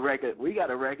 We got a record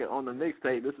on the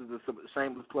mixtape. This is a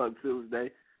shameless plug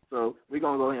Tuesday. So we're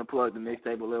going to go ahead and plug the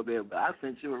mixtape a little bit. But I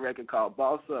sent you a record called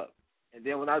Boss Up. And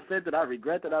then when I sent it, I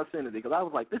regret that I sent it because I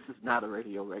was like, this is not a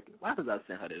radio record. Why did I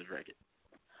send her this record?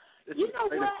 You know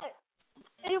what?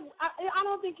 I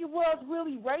don't think it was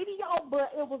really radio,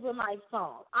 but it was a nice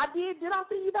song. Did I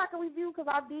send you back a review?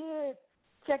 Because I did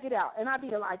check it out, and I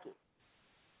did like it.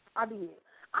 I did.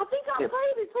 I think I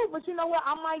played it too, but you know what?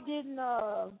 I might didn't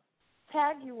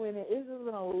tag you in it. It's just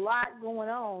been a lot going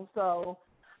on, so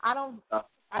I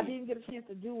didn't get a chance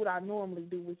to do what I normally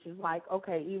do, which is like,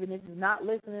 okay, even if you're not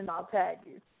listening, I'll tag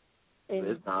you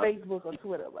in Facebook or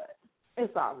Twitter, but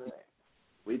it's all good.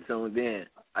 We tuned in.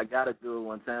 I got to do it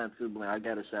one time, too, Bling. I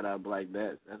got to shout out Black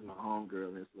Bass. That's my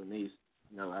homegirl, Miss Lanice.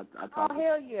 You know, I talk. Oh,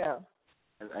 hell yeah.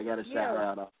 I got to shout her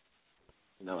out.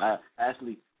 You know, I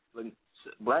actually,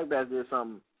 Black Bass did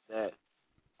something that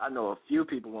I know a few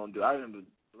people won't do. I remember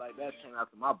Black Bass came out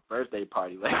to my birthday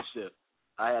party last year.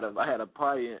 I had a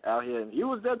party out here, and you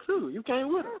was there too. You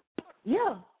came with her.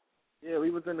 Yeah. Yeah,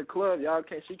 we was in the club. Y'all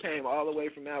came. She came all the way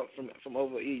from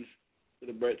over east to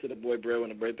the boy Bro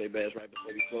and the birthday bash right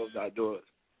before we closed our doors.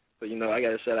 So you know, I got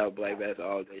to shout out Black Bass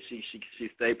all day. She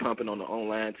stayed pumping on the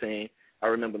online team. I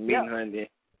remember meeting her, and then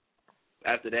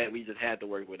after that, we just had to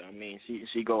work with her. I mean,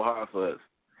 she go hard for us,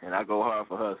 and I go hard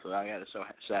for her. So I got to shout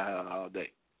her out all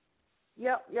day.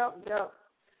 Yep.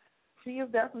 She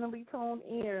is definitely tuned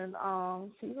in.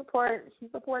 She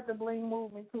support the Bling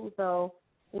movement too. So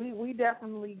we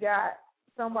definitely got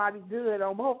somebody good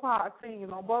on both our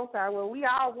teams, on both sides. Well, we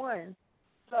all won.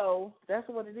 So that's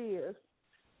what it is.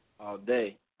 All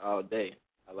day.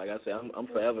 Like I said, I'm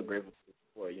forever grateful for the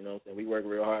support. You know what I'm saying? We work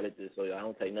real hard at this, so I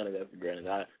don't take none of that for granted.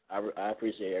 I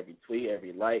appreciate every tweet,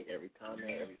 every like, every comment,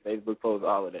 every Facebook post,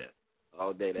 all of that.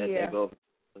 All day. That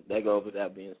goes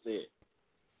without being said.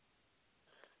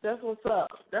 That's what's up.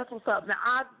 Now,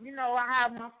 I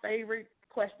have my favorite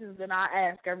questions that I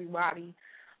ask everybody.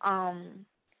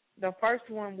 The first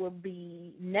one would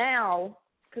be now,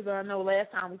 because I know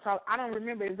last time we talked, I don't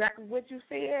remember exactly what you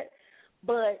said,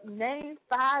 but name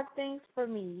 5 things for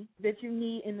me that you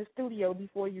need in the studio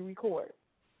before you record.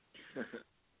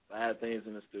 5 things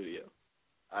in the studio.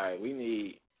 All right, we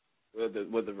need,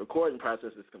 the recording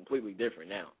process is completely different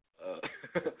now.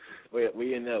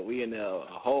 We in there a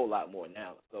whole lot more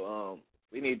now. So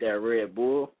we need that Red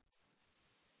Bull.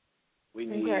 We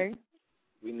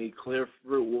need clear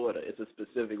fruit water. It's a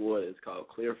specific water. It's called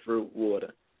clear fruit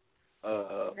water.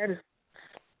 That is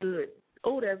good.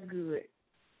 Oh, that's good.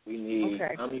 We need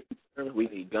gummy worms. We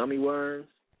need gummy worms.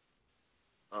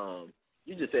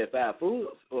 You just said 5 foods,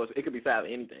 or it could be 5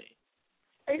 anything.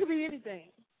 It could be anything.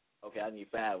 Okay, I need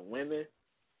 5 women,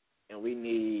 and we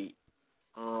need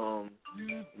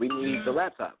the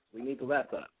laptop. We need the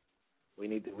laptop. We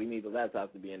need the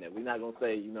laptop to be in there. We're not gonna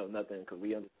say nothing because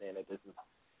we understand that this is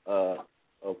a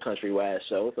countrywide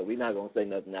show, so we're not gonna say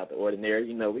nothing out the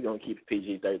ordinary. We're gonna keep it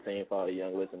PG-13 for all the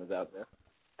young listeners out there.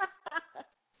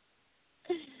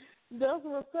 That's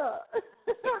what's up.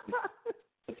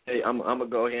 Hey, I'm gonna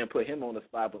go ahead and put him on the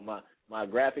spot, but my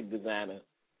graphic designer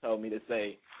told me to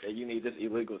say that you need this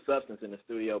illegal substance in the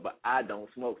studio, but I don't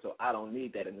smoke, so I don't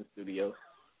need that in the studio.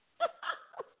 I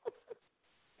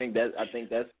think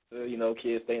that's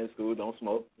kids stay in school, don't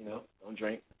smoke, don't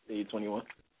drink, till you're 21.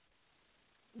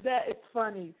 That is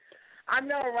funny. I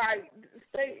know, right?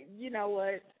 Stay. You know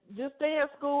what? Just stay in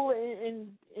school and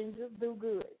just do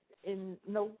good and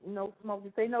no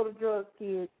smoking. Say no to drugs,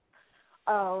 kids.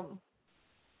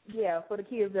 Yeah, for the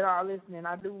kids that are listening,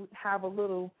 I do have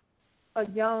a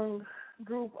young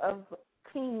group of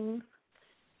teens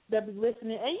that be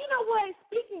listening. And you know what?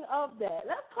 Speaking of that,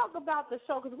 let's talk about the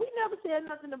show because we never said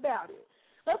nothing about it.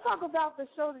 Let's talk about the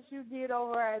show that you did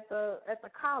over at the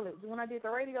college when I did the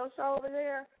radio show over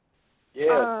there.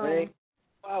 Yeah, man.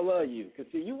 I love you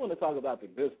because see, you want to talk about the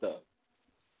good stuff.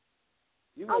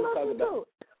 You want to talk about.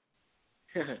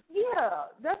 Yeah,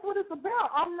 that's what it's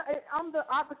about. I'm the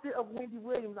opposite of Wendy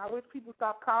Williams. I wish people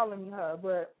stopped calling me her,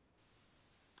 but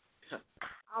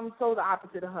I'm so the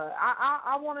opposite of her.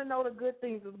 I want to know the good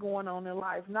things that's going on in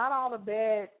life, not all the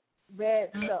bad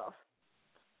stuff.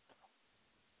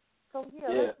 So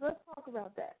yeah. Let's talk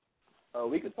about that.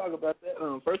 We could talk about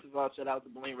that. First of all, shout out to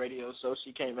Bling Radio Show.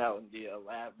 She came out and did a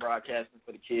live broadcasting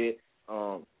for the kid.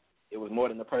 It was more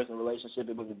than a personal relationship.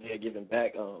 It was a day of giving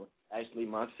back. Actually,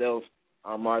 myself,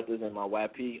 Martha's, and my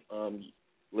YP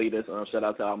leaders. Shout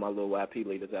out to all my little YP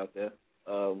leaders out there.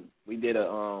 We did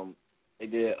they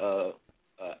did a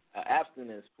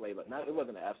abstinence play, but it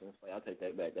wasn't an abstinence play. I'll take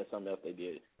that back. That's something else they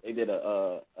did. They did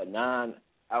a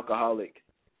non-alcoholic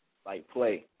like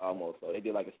play almost. So they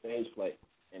did like a stage play,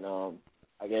 and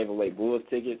I gave away Bulls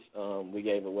tickets. We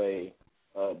gave away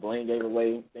Bling gave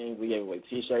away things. We gave away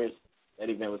T-shirts. That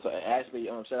event was actually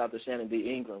shout out to Shannon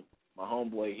D. Ingram, my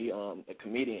homeboy. He a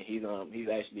comedian. He's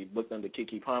actually booked under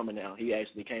Kiki Palmer now. He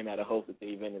actually came out and hosted the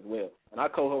event as well, and I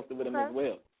co-hosted with him as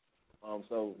well.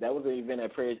 So that was an event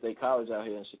at Prairie State College out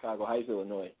here in Chicago Heights,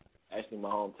 Illinois, actually my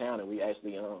hometown, and we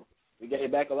actually we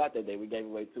gave back a lot that day. We gave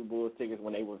away 2 Bulls tickets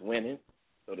when they was winning,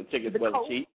 so the tickets wasn't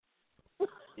cheap.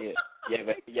 Yeah,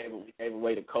 we gave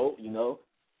away the coat, you know.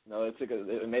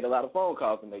 It made a lot of phone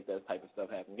calls to make that type of stuff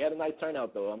happen. We had a nice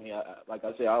turnout, though. I mean, like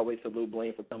I said, I always salute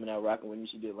Bling for coming out rocking when you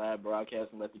should do live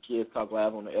broadcasts and let the kids talk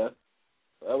live on the air.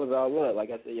 So that was all love. Like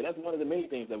I said, yeah, that's one of the many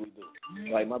things that we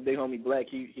do. Like my big homie Black,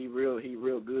 he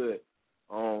real good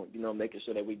on, making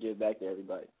sure that we give back to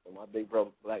everybody. So my big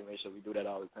bro Black make sure we do that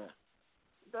all the time.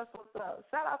 That's what's up.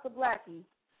 Shout out to Blackie.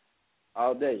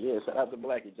 All day, yeah. Shout out to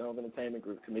Blackie, Jones Entertainment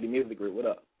Group, Committee Music Group. What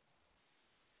up?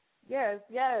 Yes.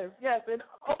 And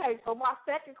okay, so my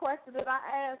second question that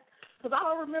I asked, because I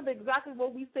don't remember exactly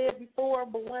what we said before,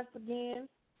 but once again,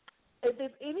 if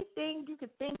there's anything you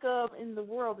could think of in the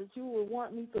world that you would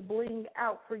want me to bring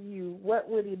out for you, what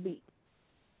would it be?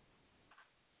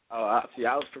 Oh, I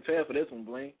was prepared for this one,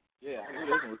 Bling. Yeah, I knew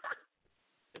this one.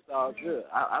 It's all good.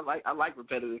 I like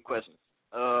repetitive questions.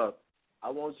 I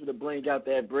want you to bring out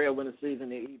that Breadwinner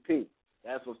Season EP.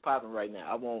 That's what's popping right now.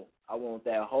 I want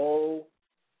that whole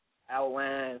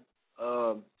outline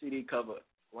CD cover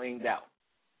blinged out.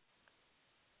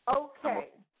 Okay.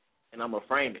 And I'm gonna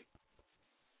frame it.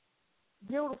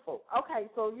 Beautiful. Okay,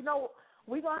 so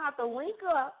we're gonna have to link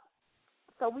up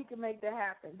so we can make that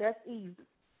happen. That's easy.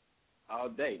 All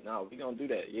day. No, we're going to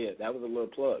do that. Yeah, that was a little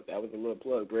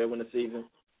plug. Breadwinner Season.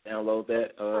 Download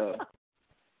that on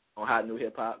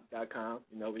hotnewhiphop.com.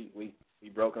 We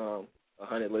broke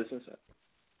 100 listens.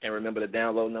 Can't remember the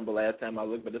download number last time I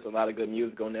looked, but there's a lot of good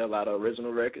music on there, a lot of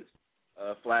original records.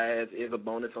 Fly Ass is a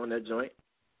bonus on that joint.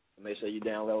 So make sure you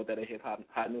download that at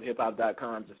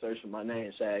hotnewhiphop.com. Just search for my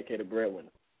name, Shad K the Breadwinner.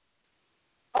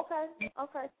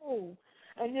 Okay, cool.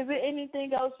 And is there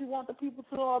anything else you want the people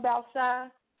to know about Shy?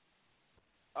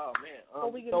 Oh, man.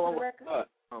 Before we get into the record?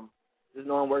 Just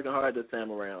know I'm working hard this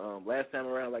time around. Last time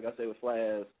around, like I said, with Fly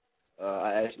Ass,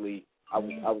 I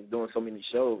was doing so many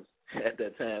shows at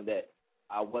that time that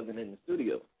I wasn't in the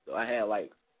studio. So I had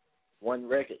like one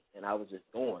record, and I was just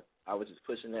going. I was just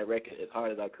pushing that record as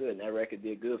hard as I could, and that record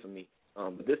did good for me.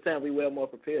 But this time we well more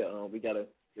prepared. We got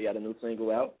a new single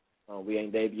out. We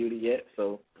ain't debuted it yet,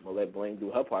 so I'm going to let Bling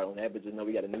do her part on that. But just know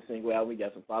we got a new single out. We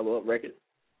got some follow-up records.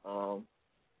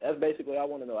 That's basically what I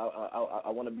want to know. I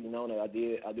want to be known that I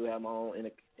do have my own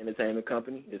entertainment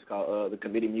company. It's called the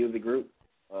Committee Music Group.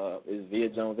 It's via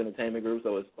Jones Entertainment Group,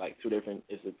 so it's like two different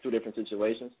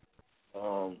situations.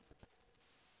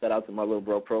 Shout out to my little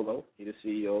bro Provo. He's the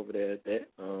CEO over there at that.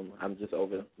 I'm just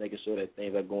over making sure that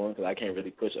things are going because I can't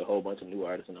really push a whole bunch of new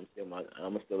artists, and I'm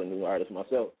still a new artist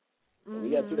myself. Mm-hmm.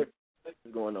 We got two different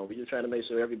things going on. We're just trying to make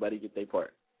sure everybody get their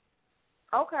part.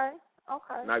 Okay.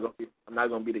 I'm not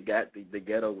gonna be the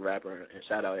ghetto rapper and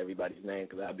shout out everybody's name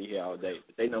because I'll be here all day.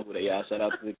 But they know who they are. Shout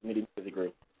out to the Committee Music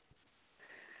Group.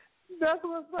 That's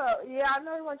what's up. Yeah, I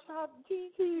know you want to shout out to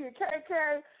Kiki,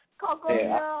 Carrie, Coco,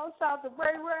 shout out to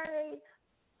Ray,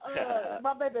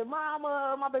 my baby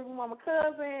mama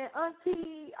cousin,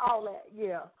 auntie, all that.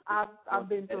 Yeah, I've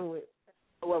been through it.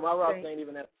 Well, my roster ain't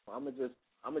even that. I'm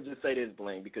gonna just say this,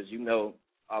 Bling, because you know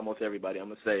almost everybody. I'm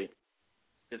gonna say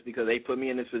just because they put me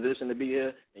in this position to be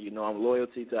here, and you know I'm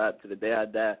loyalty to the day I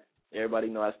die. Everybody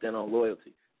know I stand on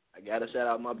loyalty. I gotta shout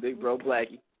out my big bro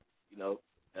Blackie. You know,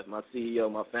 that's my CEO,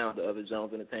 my founder of the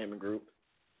Jones Entertainment Group.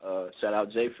 Shout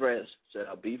out Jay Fresh. Shout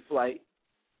out B Flight.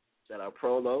 Shout out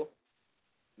Prolo,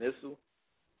 Missile,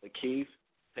 Lakeith,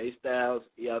 Tay Styles.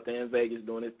 He out there in Vegas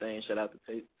doing his thing. Shout out to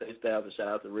Tay Styles and shout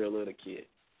out to Real Little Kid.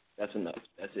 That's enough.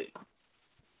 That's it.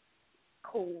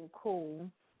 Cool.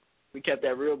 We kept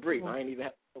that real brief. I ain't even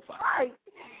have to go far. Right.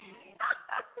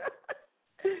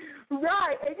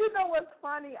 Right. And you know what's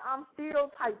funny? I'm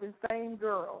still typing same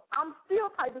girl. I'm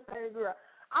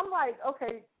like,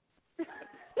 okay.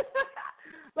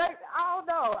 Like, I don't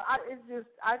know. It's just,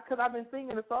 because I've been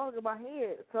singing the song in my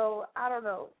head, so I don't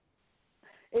know.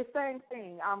 It's same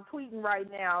thing. I'm tweeting right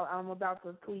now. I'm about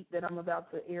to tweet that I'm about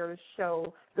to air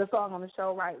the song on the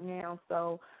show right now.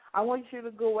 So I want you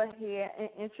to go ahead and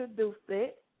introduce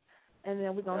it, and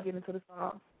then we're going to get into the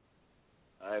song.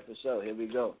 All right, for sure. Here we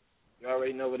go. You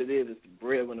already know what it is. It's the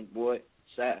Breadwinner Boy,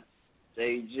 Shy,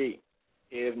 JG.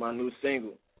 Here's my new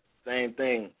single, Same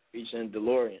Thing, featuring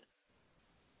DeLorean.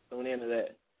 Tune into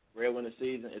that. Breadwinner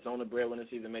Season. It's on the Breadwinner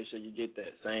Season. Make sure you get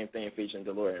that. Same Thing, featuring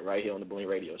DeLorean, right here on the Bling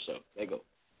Radio Show. There you go.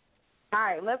 All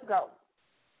right, let's go.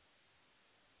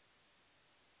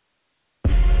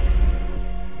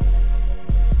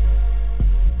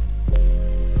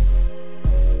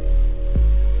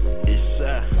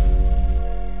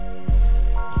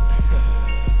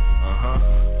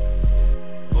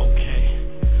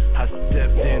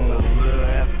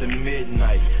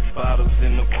 Midnight, bottles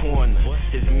in the corner.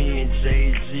 It's me and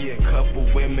JG, a couple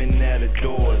women at the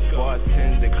doors.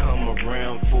 Bartender come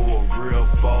around for a real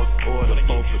boss order.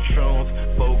 4 Patrons,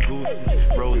 4 Gooses,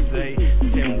 Rosé,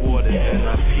 10 waters. And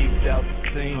I peeped out the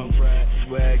scene.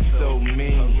 Swag so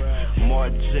mean.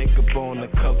 Mark Jacob on a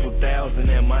couple thousand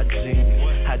in my jeans.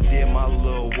 I did my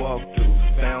little walkthrough,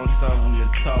 found something to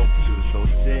talk to. So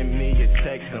send me a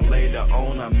text and later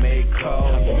on I may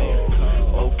call you.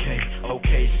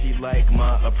 Okay, she like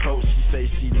my approach. She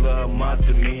say she love my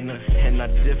demeanor, and I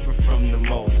differ from the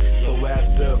most. So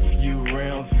after a few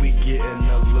rounds, we getting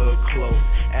a little close.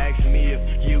 Ask me a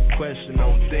few questions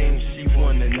on things she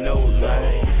wanna know,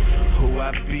 like who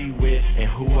I be with and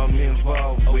who I'm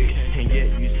involved with. And yet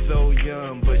you so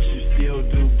young, but you still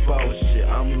do bullshit.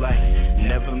 I'm like,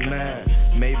 never mind,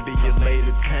 maybe a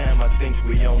later time. I think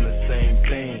we on the same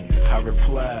thing. I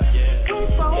reply, we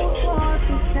both want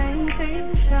the same thing,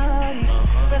 shawty.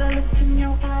 But I look in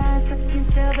your eyes, I can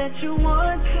tell that you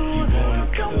want to.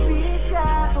 Don't be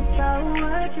shy about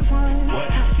what you want.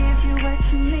 I'll give you what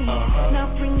you need.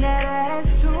 Now bring that ass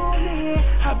to me.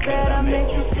 I bet I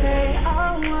make you say,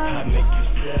 oh, I make you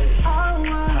say, oh,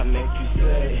 I make you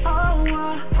say, oh,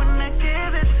 when I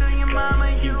give it to your mama,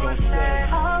 you gon' say,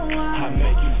 oh, I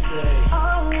make you say,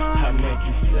 oh, I make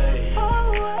you say,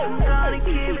 oh, I'm gonna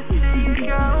give it to you,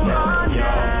 girl, all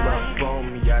night. Rough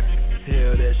on me, I can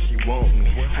tell that she want me.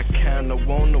 I kinda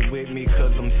want her with me,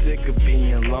 cause I'm sick of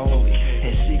being lonely.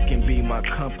 And she can be my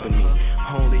company,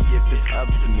 only if it's up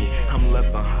to me. I'm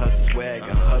loving her swag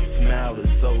and her smile is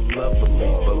so lovely.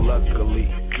 But luckily,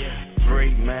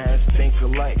 great minds think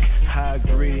alike. I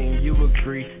agree and you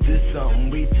agree, this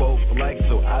something we both like.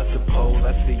 So I suppose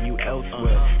I see you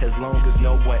elsewhere, as long as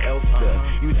no one else does.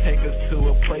 You take us to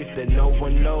a place that no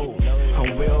one knows,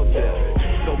 I'm well there.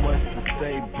 So much to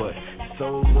say, but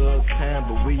so little time.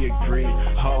 But we agree,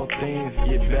 all things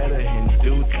get better in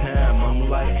due time. I'm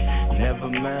like, never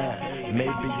mind, maybe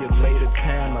a later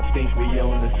time. I think we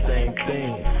on the same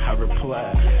thing. I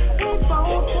reply, we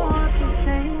both want the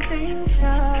same thing,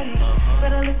 shawty.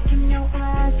 But I look in your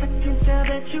eyes, I can tell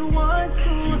that you want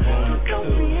to.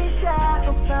 Don't be shy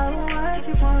about what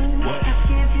you want. I'll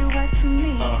give you what you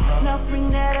need. Now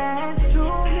bring that ass to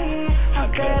me. I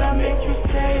bet I make you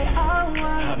say, oh,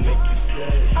 I make you say,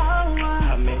 oh,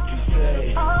 I make you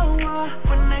say, oh,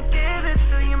 when I give it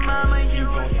to your mama, you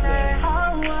gon' say,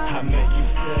 oh, I make you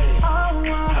say, oh,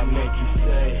 I make you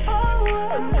say, oh,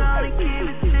 I'm gonna give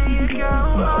it to you,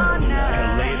 girl, all night.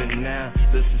 And later now,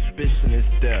 the suspicion is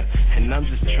there, and I'm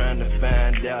just trying to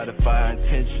find out if our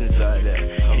intentions are there.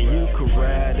 And you could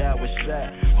ride out with Shy,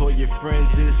 or your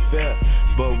friends is fair.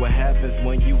 But what happens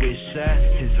when you with Shy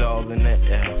is all in the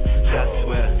air. I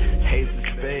swear, Ace of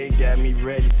Spade got me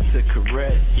ready to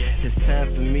correct. It's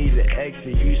time for me to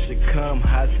exit, you should come,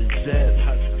 I suggest.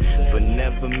 But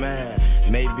never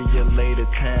mind, maybe a later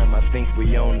time. I think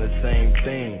we on the same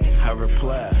thing. I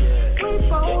reply, we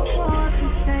both want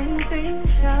the same thing,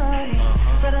 shawty.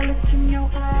 But I I look in your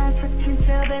eyes, I can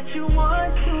tell that you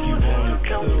want to.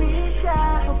 Don't be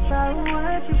shy about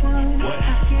what you want.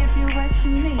 I give you what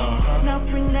you need. Now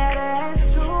bring that ass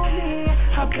to me.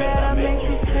 I bet I make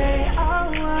you say,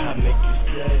 oh, I make you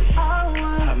say, oh,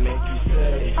 I make you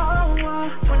say, oh,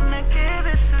 when I give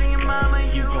it to your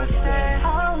mama, you gon' say,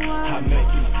 oh, I make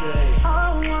you say,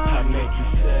 oh, I make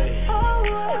you say, oh,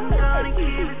 I'm gonna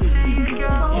give it to you,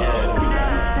 girl.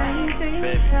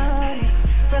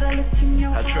 But I look in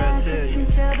your eyes, I can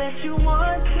tell that you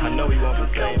want to. I know we want the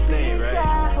same thing, right?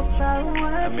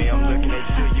 I mean, I'm looking at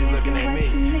you, you looking at me.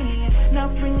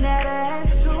 Now bring that ass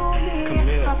to me.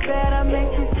 Come here. I bet I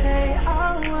make you say,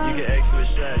 oh, you can ask for a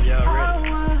shot, y'all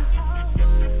ready?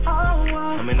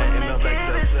 I'm in that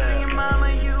MLXL side.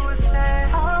 Mama, you would say,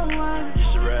 oh, you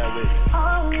should ride with me.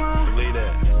 Believe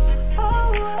that.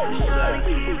 I'm gonna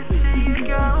give it to you,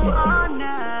 girl, all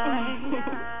night.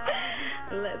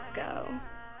 Let's go.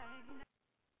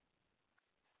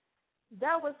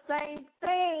 That was Same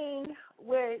Thing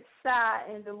with Shy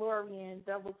and DeLorean.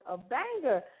 That was a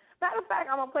banger. Matter of fact,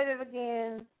 I'm going to play it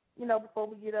again, before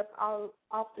we get up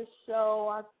off the show.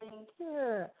 I think,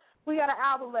 we got an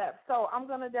album left, so I'm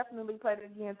going to definitely play it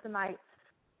again tonight.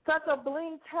 Such a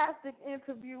bling-tastic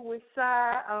interview with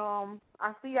Shy.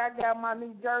 I see I got my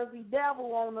New Jersey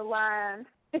Devil on the line.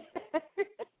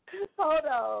 Hold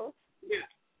on.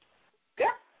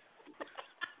 Yeah.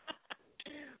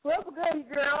 What's good,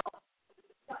 girl?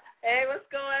 Hey, what's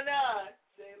going on?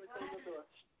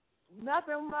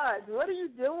 Nothing much. What are you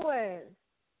doing?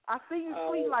 I see you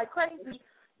tweet like crazy.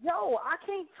 Yo, I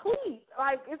can't tweet.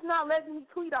 Like, it's not letting me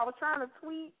tweet. I was trying to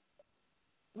tweet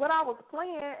what I was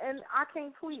playing, and I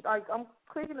can't tweet. Like, I'm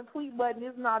clicking the tweet button.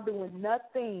 It's not doing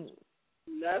nothing.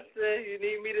 Nothing? You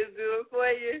need me to do it for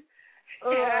you?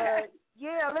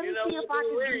 Yeah, let me see if I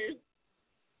can.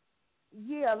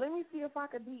 Yeah, let me see if I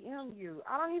can DM you.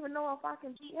 I don't even know if I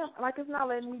can DM. Like, it's not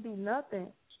letting me do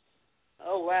nothing.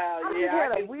 Oh, wow. I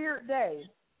had a weird day.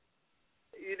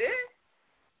 You did?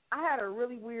 I had a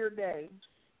really weird day.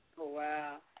 Oh,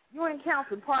 wow. You ain't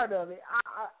counting part of it.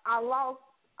 I lost.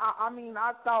 I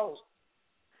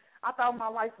thought my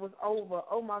life was over.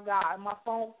 Oh, my God. My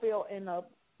phone fell in a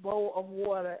bowl of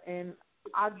water, and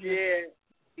I just...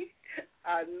 Yeah.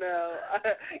 I know.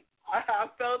 I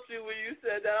felt you when you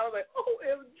said that. I was like,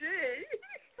 OMG.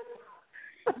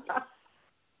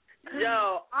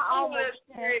 Yo, I want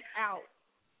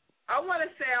to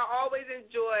say I always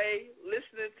enjoy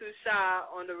listening to Shy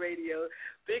on the radio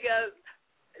because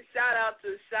shout out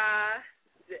to Shy,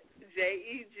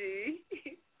 J.E.G.,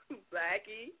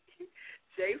 Blackie,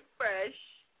 J. Fresh,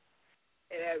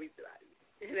 and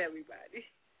everybody.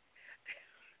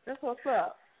 That's what's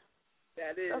up.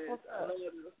 That is. I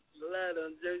love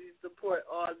them. Jersey support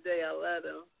all day. I love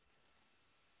them.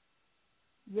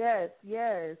 Yes.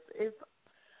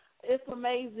 It's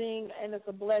amazing, and it's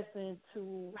a blessing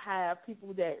to have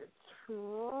people that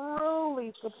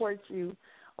truly support you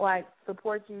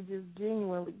just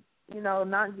genuinely,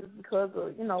 not just because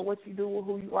of, what you do or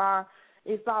who you are.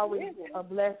 It's always a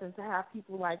blessing to have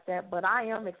people like that. But I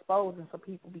am exposing some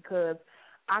people because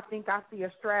I think I see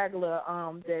a straggler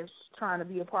that's trying to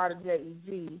be a part of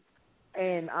JEG.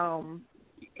 And, I'm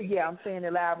saying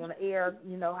it live on the air.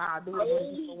 You know how I do it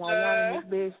when people want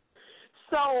this bitch.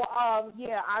 So,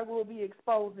 I will be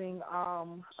exposing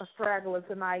a straggler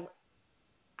tonight.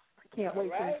 Can't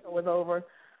wait till the show is over.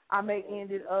 I may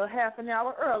end it half an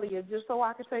hour earlier just so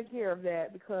I can take care of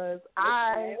that because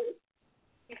I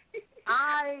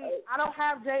don't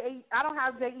have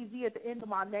JEG at the end of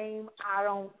my name. I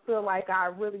don't feel like I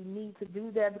really need to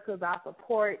do that because I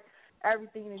support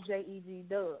everything that JEG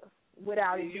does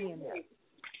without it being there.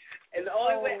 And the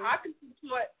only way I can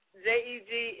support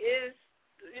JEG is,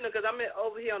 because I'm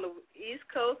over here on the East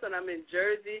Coast and I'm in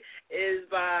Jersey, is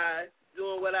by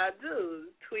doing what I do,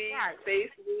 tweet,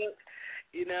 Facebook.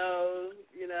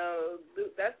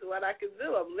 That's what I can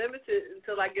do. I'm limited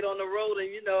until I get on the road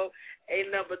and, ain't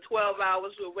number 12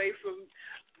 hours away from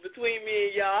between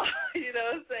me and y'all. You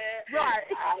know what I'm saying? Right.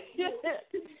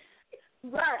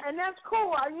 Right, and that's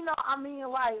cool.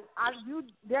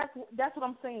 That's what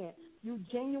I'm saying. You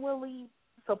genuinely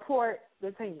support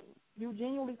the team. You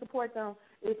genuinely support them.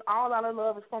 It's all out of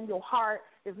love. It's from your heart.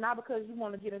 It's not because you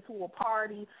want to get into a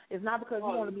party. It's not because you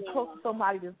want to be close to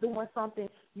somebody that's doing something.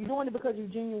 You're doing it because you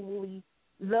genuinely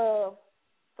love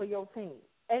for your team.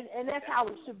 And that's how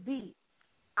it should be.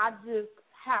 I just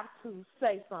have to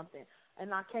say something.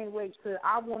 And I can't wait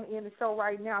I want to end the show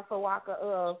right now so I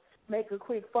could make a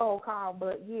quick phone call.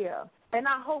 But, yeah. And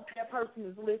I hope that person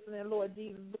is listening, Lord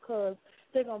Jesus, because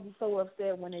they're going to be so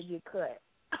upset when they get cut.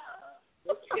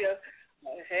 Yeah.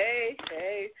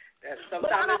 Hey.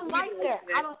 But I don't like that.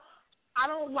 I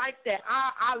don't like that.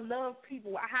 I love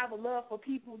people. I have a love for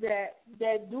people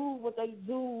that do what they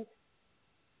do,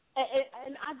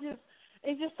 and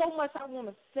it's just so much I want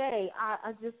to say.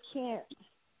 I just can't.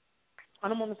 I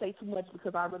don't want to say too much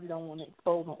because I really don't want to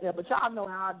expose on air. But y'all know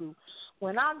how I do.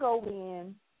 When I go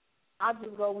in, I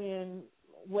just go in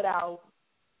without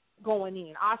going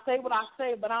in. I say what I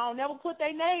say, but I don't never put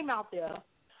their name out there.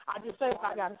 I just say what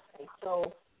I got to say.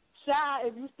 So, Shy,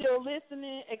 if you still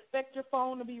listening, expect your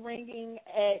phone to be ringing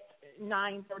at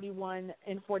 9:31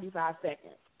 and 45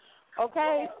 seconds.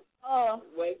 Okay?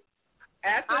 Wait.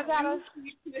 After you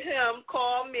speak to him,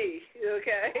 call me.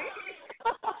 Okay?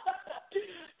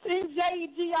 Team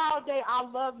JEG all day. I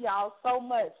love y'all so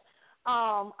much.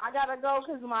 I got to go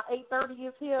because my 8:30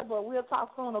 is here, but we'll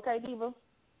talk soon. Okay, Diva?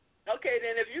 Okay,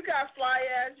 then if you got fly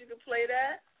ass, you can play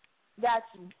that. Got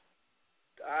you.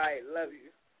 All right, love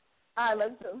you. All right,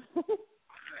 love you too.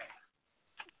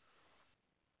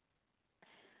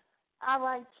 All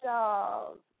right,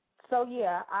 y'all. So,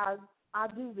 yeah, I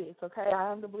do this, okay?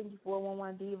 I am the Bling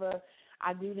 411 Diva.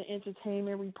 I do the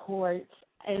entertainment reports,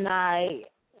 and I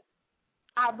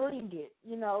bring it,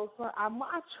 you know. So I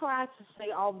try to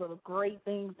say all the great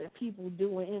things that people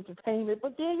do in entertainment,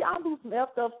 but then y'all do some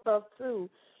effed up stuff, too,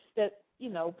 that, you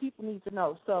know, people need to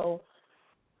know. So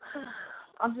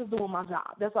I'm just doing my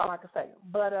job. That's all I can say.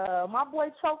 But my boy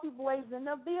Trophy Boy's in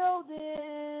the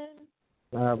building.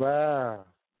 Bye-bye.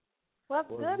 What's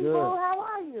good, bro? How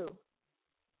are you?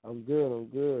 I'm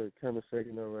good. Kind of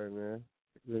shaking up right now.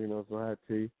 Drinking on some hot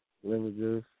tea, lemon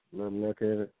juice, nothing like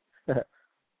it.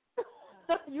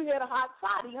 You had a hot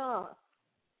toddy, huh?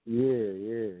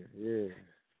 Yeah.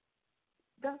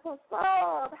 That's what's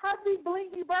up. Happy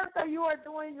Blinky birthday! You are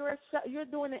doing you're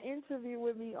doing an interview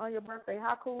with me on your birthday.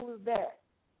 How cool is that?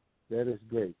 That is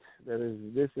great.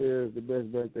 This is the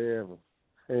best birthday ever.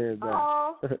 Hands down.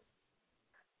 Oh,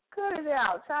 cut it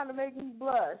out! Trying to make me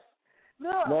blush.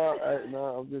 Look. No,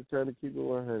 I'm just trying to keep it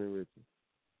 100 with you.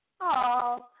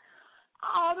 Oh,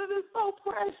 that is so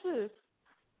precious.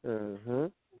 Uh-huh.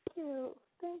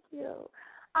 Thank you.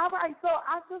 All right, so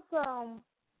I just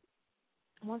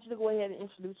want you to go ahead and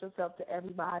introduce yourself to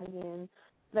everybody and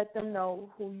let them know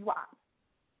who you are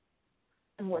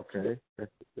and what you do.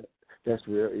 That's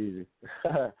real easy.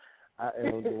 I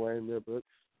am Dwayne Millbrooks,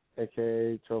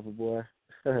 a.k.a. Trophy Boy,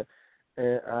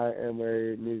 and I am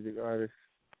a music artist,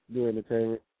 do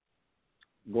entertainment,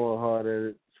 going hard at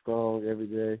it, strong every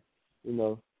day, you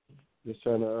know, just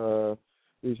trying to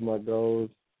reach my goals,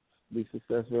 be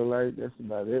successful in life. That's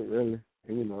about it, really.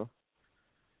 And, you know,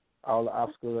 all the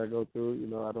obstacles I go through, you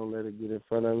know, I don't let it get in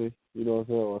front of me, you know what I'm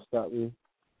saying, or stop me.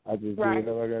 I just do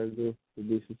whatever I got to do to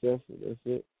be successful. That's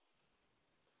it.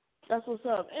 That's what's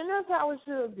up. And that's how it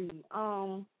should be.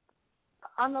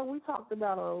 I know we talked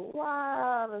about a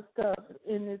lot of stuff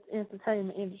in this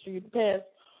entertainment industry the past,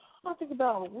 I think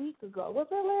about a week ago. Was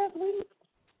that last week?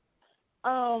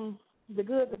 The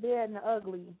good, the bad, and the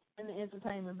ugly in the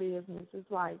entertainment business.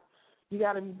 It's like you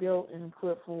got to be built and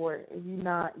equipped for it. If you're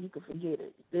not, you can forget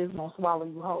it. It's going to swallow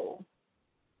you whole.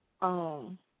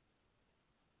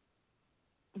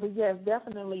 But, yes,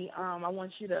 definitely I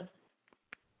want you to.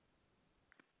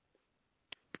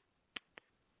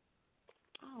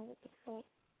 Oh, what the fuck?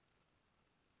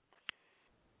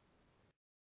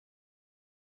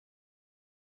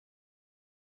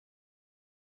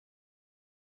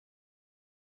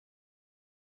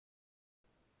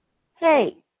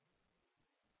 Hey,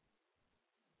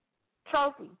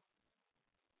 Trophy.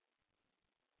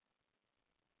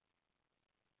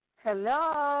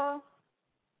 Hello.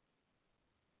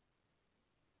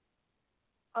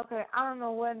 Okay, I don't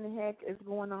know what in the heck is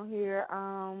going on here.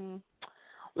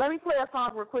 Let me play a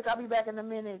song real quick. I'll be back in a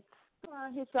minute.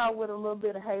 I'll hit y'all with a little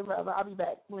bit of Hey Lover. I'll be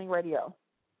back. Bling Radio.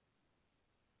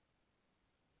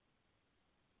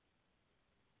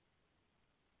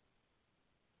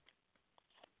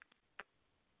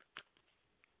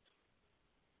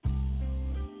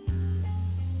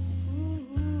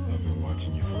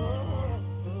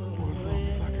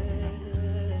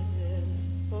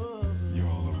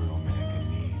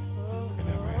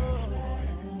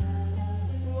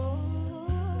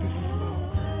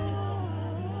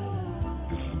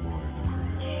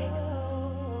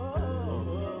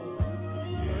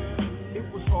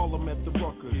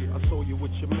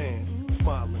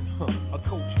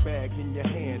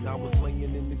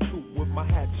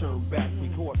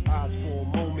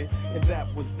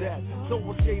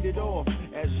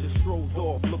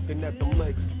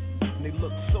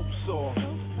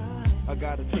 I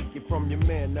gotta take it from your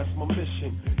man, that's my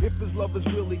mission. If his lovers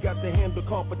really got to handle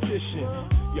competition,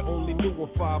 you only knew him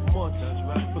 5 months.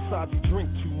 Besides, he drink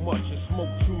too much and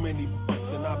smoke too many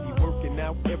blunts. And I be working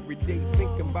out every day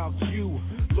thinking about you,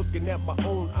 looking at my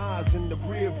own eyes in the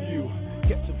rear view,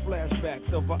 catching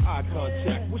flashbacks of our eye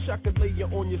contact. Wish I could lay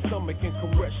you on your stomach and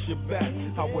caress your back.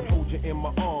 I would hold you in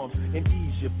my arms and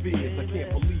ease your fears. I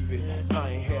can't believe it, I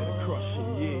ain't had a crush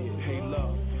in years. Hey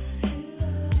love,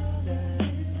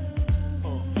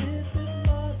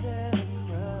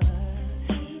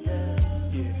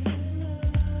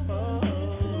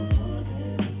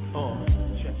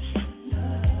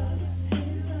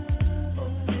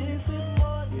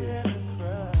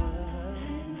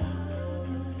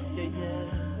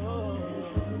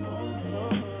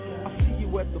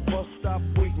 at the bus stop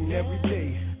waiting every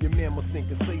day. Your man must think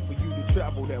it's safe for you to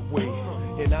travel that way.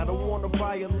 And I don't want to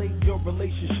violate your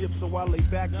relationship, so I lay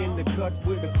back in the cut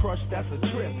with a crush, that's a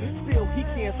trip. Still, he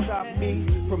can't stop me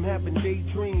from having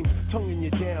daydreams, tonguing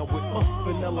you down with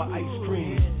vanilla ice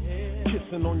cream,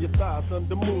 kissing on your thighs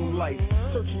under moonlight,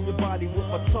 searching your body with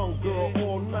my tongue, girl,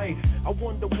 all night. I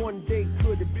wonder one day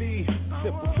could it be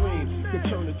simple dreams could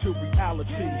turn into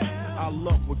reality. Our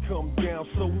love would come down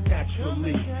so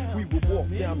naturally. We would walk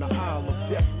down the aisle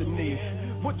of destiny.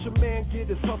 What your man get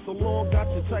his hustle on, got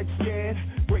your type scared.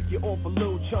 Break you off a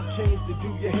little chump change to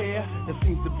do your hair. That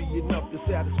seems to be enough to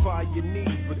satisfy your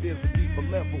needs, but there's a deeper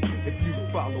level if you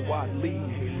follow our lead.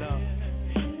 Hey, love.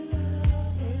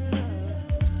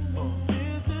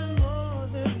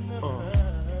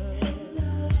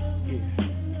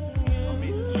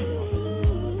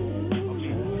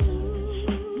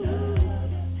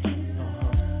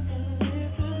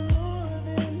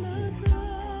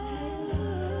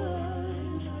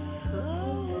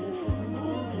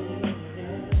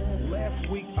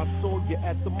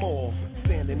 At the mall,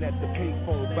 standing at the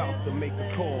payphone, about to make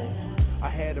a call. I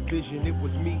had a vision, it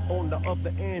was me on the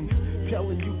other end,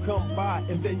 telling you come by,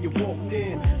 and then you walked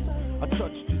in. I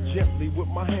touched you gently with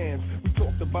my hands. We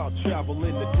talked about travel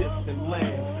in the distant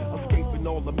lands, escaping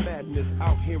all the madness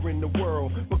out here in the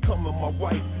world, becoming my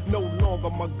wife, no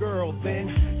longer my girl.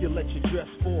 Then you let your dress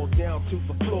fall down to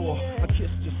the floor. I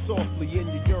kissed you softly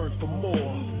and you yearned for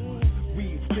more.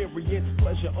 We experienced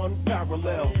pleasure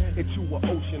unparalleled. Into an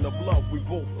ocean of love we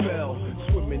both fell,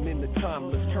 swimming in the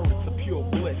timeless currents of pure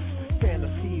bliss.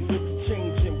 Fantasies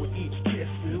interchanging with each kiss.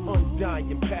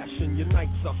 Undying passion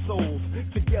unites our souls.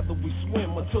 Together we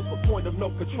swim until the point of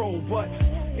no control. But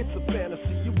it's a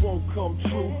fantasy, it won't come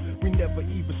true. We never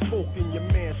even spoke and your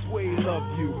man sway love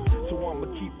you. So I'ma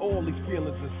keep all these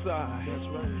feelings inside. That's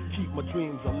right. Keep my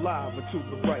dreams alive until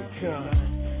the right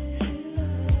time.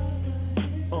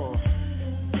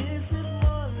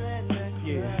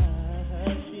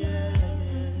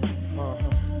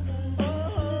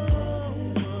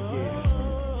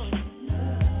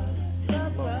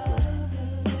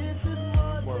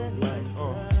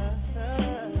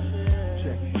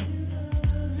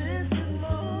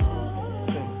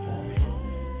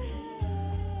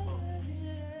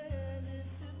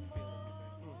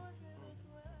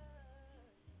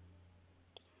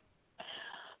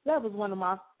 That was one of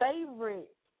my favorite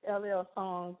LL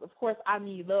songs. Of course, I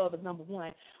Need Love is number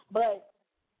one. But,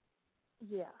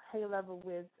 yeah, Hey Lover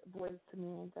with Boys to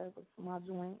Men. That was my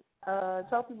joint.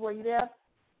 Chelsea Boy, you there?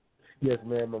 Yes,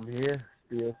 ma'am, I'm here.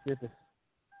 Still sipping.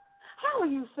 How are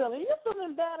you feeling? You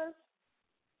feeling better?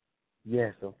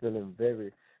 Yes, I'm feeling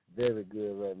very, very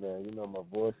good right now. You know, my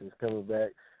voice is coming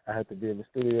back. I have to be in the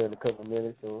studio in a couple of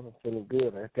minutes, so I'm feeling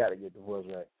good. I got to get the voice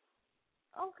right.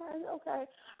 Okay.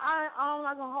 I'm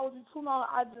not gonna hold you too long.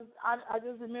 I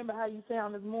just remember how you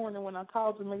sound this morning when I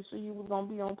called to make sure you was gonna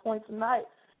be on point tonight.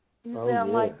 You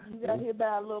sound like you got hit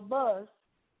by a little buzz.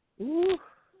 Ooh.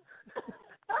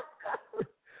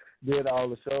 Did all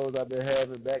the shows I've been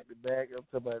having back to back. I'm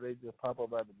talking about they just pop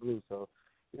up out the blue. So,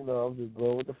 you know, I'm just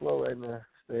going with the flow right now,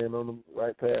 staying on the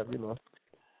right path. You know.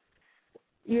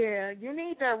 Yeah, you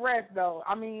need that rest, though.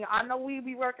 I mean, I know we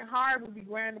be working hard, we be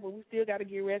grinding, but we still got to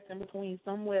get rest in between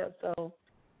somewhere. So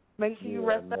make sure you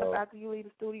rest up after you leave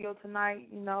the studio tonight,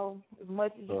 you know, as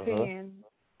much as you can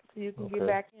so you can get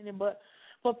back in it. But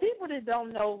for people that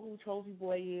don't know who Trophy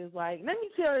Boy is, like, let me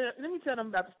tell them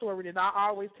about the story that I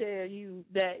always tell you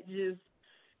that it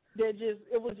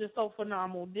was just so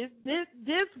phenomenal.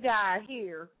 This guy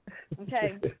here,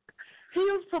 okay, he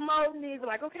was promoting these,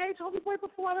 like, okay, Trophy Boy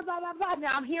performing, blah, blah, blah.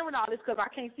 Now I'm hearing all this because I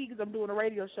can't see because I'm doing a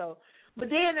radio show. But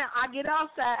then I get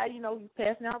outside, you know, he's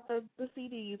passing out the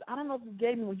CDs. I don't know if you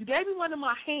gave me one. You gave me one in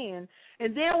my hand,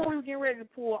 and then when we were getting ready to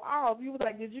pull off, you was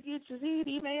like, did you get your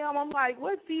CD, ma'am? I'm like,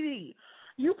 what CD?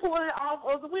 You pulled it off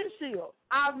of the windshield.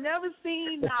 I've never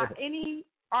seen not any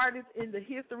artist in the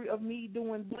history of me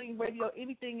doing Bling Radio,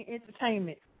 anything in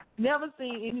entertainment. Never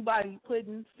seen anybody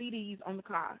putting CDs on the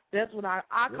car. That's what I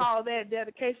call that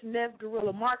dedication. That's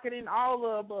guerrilla marketing, all the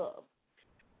above.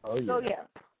 Oh, yeah. So, yeah.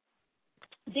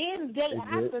 Then the day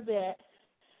after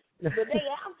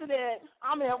that,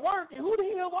 I'm at work, and who the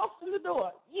hell walks in the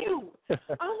door? You.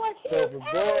 I'm like, he's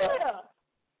everywhere.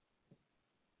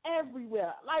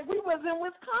 Everywhere. Like, we was in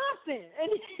Wisconsin, and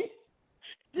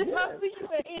I see you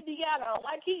in Indiana.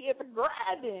 Like, he is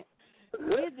grinding,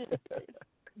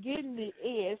 getting the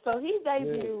edge. So he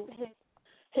debuted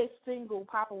his single,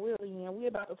 Papa Willie, and we're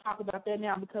about to talk about that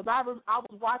now because I was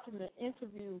watching the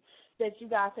interview that you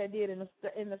guys had did in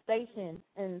the station,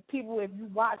 and people, if you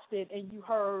watched it and you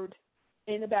heard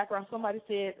in the background, somebody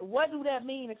said, "What do that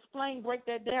mean? Explain, break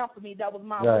that down for me." That was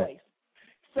my voice.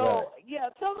 So yeah,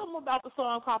 tell them about the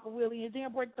song Papa Willie, and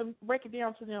then break it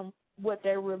down to them what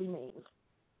that really means.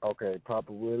 Okay,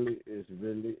 Papa Willie is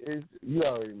you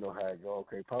already know how it goes.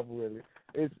 Okay, Papa Willie,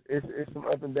 it's some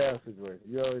up and down situation.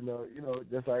 You already know,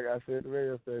 just like I said at the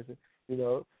radio station,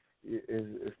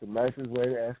 it's the nicest way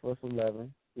to ask for some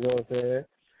loving. You know what I'm saying?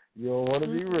 You don't want to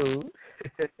be rude.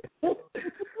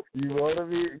 you want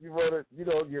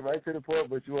to get right to the point,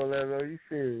 but you want to let them know you're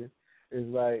serious. It's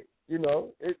like,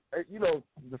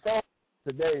 the song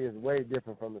today is way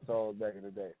different from the songs back in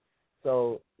the day.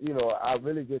 So, I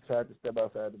really just tried to step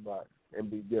outside the box and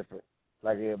be different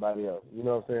like everybody else. You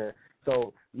know what I'm saying?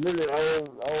 So, literally, I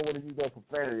don't want to use no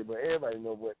profanity, but everybody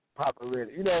knows what Papa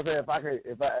really, you know what I'm saying?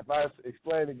 If I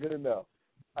explain it good enough,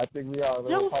 I think we all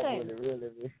know what Papa really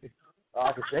means.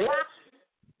 I can say it?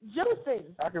 Juicing.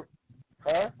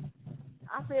 Huh?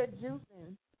 I said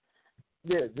juicing.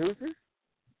 Yeah, juicing?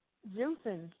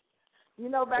 Juicing.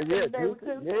 Back in the day, we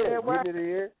couldn't say it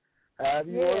in. However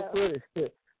you want to put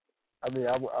it. I mean,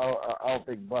 I don't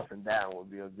think busting down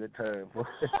would be a good term for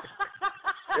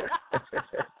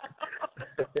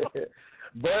it.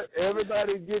 But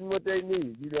everybody's getting what they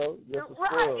need, just a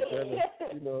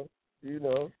spoil,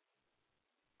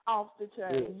 Off the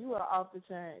chain. Yeah. You are off the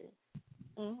chain.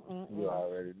 You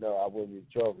already know. I wouldn't be in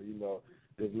trouble,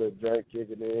 This little drink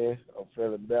kicking in. I'm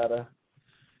feeling better.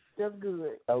 That's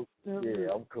good. I'm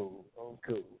cool.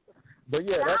 But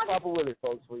yeah, that's Papa Willie,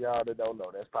 folks, for y'all that don't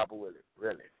know. That's Papa Willie,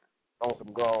 really. On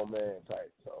some grown man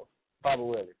type. So, Papa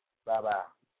Willie, bye-bye.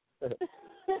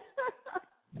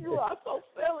 You are so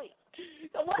silly.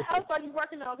 So what else are you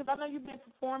working on? Because I know you've been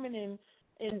performing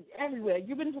in everywhere.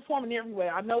 You've been performing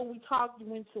everywhere. I know we talked, you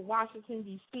went to Washington,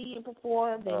 D.C. and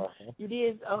performed, and you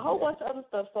did a whole bunch of other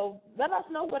stuff. So let us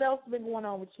know what else has been going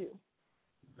on with you.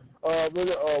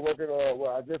 Really working on,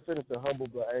 I just finished the Humble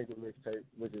But Angry mixtape,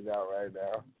 which is out right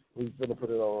now. We're going to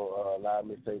put it on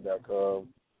livemixtape.com.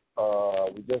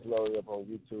 We just loaded it up on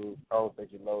YouTube. I don't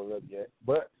think it loaded up yet.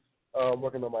 But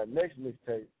working on my next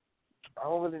mixtape. I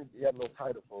don't really have no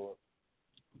title for it.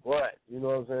 But, you know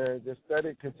what I'm saying? Just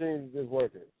study, continue just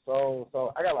working. So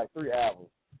I got like 3 albums.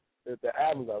 The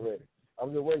albums are ready.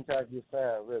 I'm just waiting till I get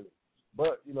signed, really.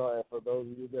 But, and for those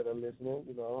of you that are listening,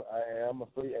 I am a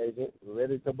free agent,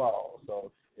 ready to ball.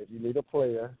 So if you need a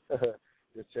player,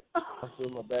 just check through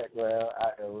my background.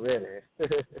 I am ready.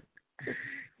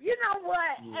 You know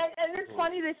what? And it's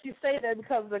funny that you say that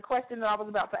because the question that I was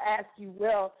about to ask you,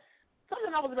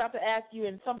 something I was about to ask you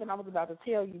and something I was about to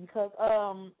tell you because,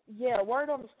 word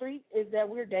on the street is that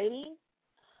we're dating.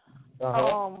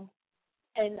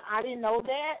 And I didn't know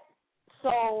that.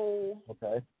 So.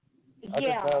 Okay. I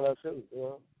just found out too.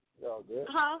 Y'all good.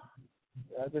 Huh?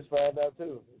 I just found out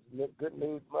too. It's good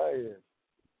news to my ears.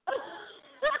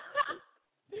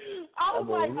 I was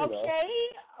okay.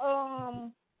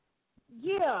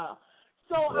 Yeah.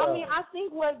 So, I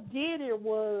think what did it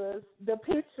was the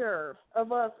picture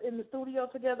of us in the studio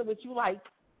together with you,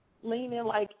 leaning,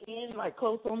 in,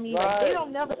 close on me. Right. Like, they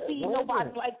don't never see nobody,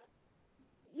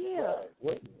 yeah.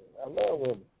 Right. I love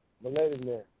women. My ladies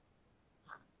man.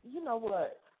 You know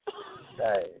what?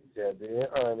 Hey, just being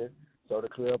honest. So the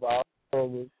club all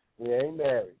homies. We ain't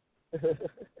married.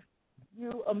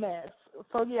 You a mess.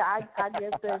 So, yeah, I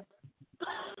guess that.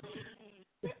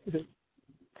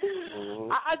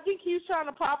 I think he's trying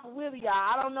to pop a Willie.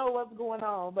 I don't know what's going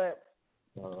on, but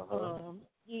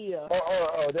yeah.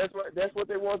 Oh, that's what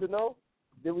they wanted to know.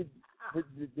 Did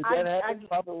that happen?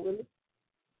 Papa Willie?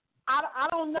 I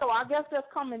don't know. I guess that's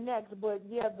coming next. But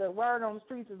yeah, the word on the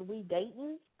streets is we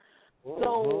dating.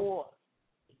 So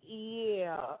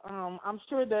yeah, I'm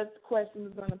sure that question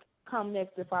is gonna come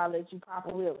next if I let you pop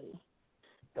a Willie.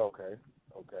 Okay.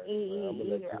 Well, I'm gonna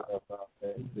let you up off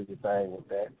that and do your thing with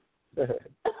that.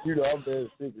 I'm very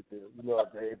secretive. You know what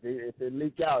I'm saying? If it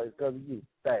leak out, it's because of you.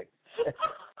 Thanks.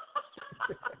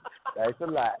 Thanks a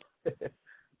lot.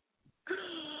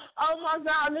 Oh my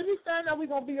God! Let me find out we're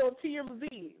gonna be on TMZ.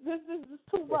 This is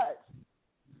too much.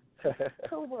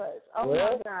 Too much. Oh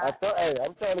well, my God!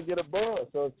 I'm trying to get a buzz.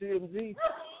 So TMZ,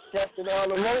 Captain all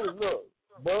the roads. Look,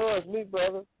 buzz me,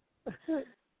 brother.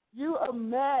 You a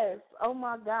mess. Oh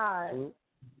my God. Mm-hmm.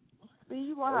 See,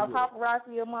 you gonna have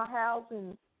paparazzi in my house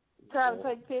and try to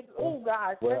take pictures. Oh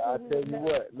God. Well, I tell you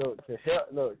what. Look, to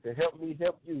help me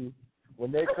help you.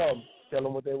 When they come, tell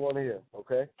them what they want to hear.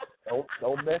 Okay?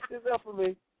 Don't mess this up for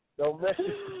me. Don't mess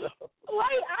this up.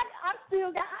 Wait, I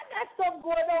got stuff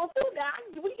going on too now.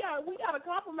 We got to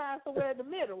compromise somewhere in the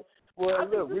middle. Well,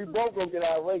 look, we both gonna get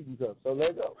our ratings up. So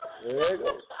let's go. There you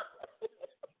go.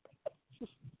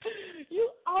 You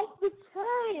off the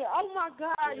chain. Oh my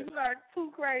God, you are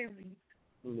too crazy.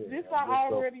 Yeah, this I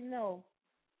already know.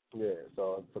 Yeah,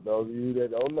 so for those of you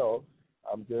that don't know,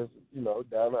 I'm just,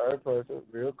 down to earth person,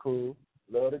 real cool,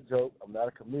 love to joke. I'm not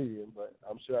a comedian, but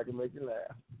I'm sure I can make you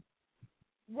laugh.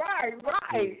 Right.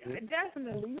 Mm-hmm.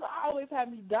 Definitely. You always have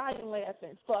me dying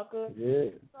laughing, fucker. Yeah.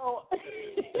 So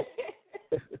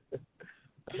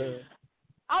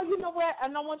oh, you know what?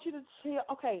 And I want you to tell.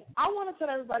 Okay, I want to tell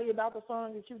everybody about the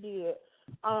song that you did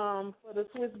for the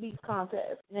Swiss Beats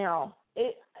contest. Now,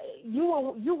 you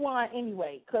won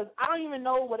anyway, because I don't even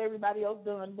know what everybody else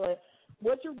done, but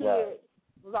what you did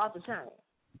was off the chain.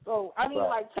 So I mean,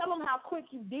 tell them how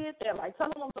quick you did that. Tell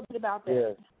them a little bit about that.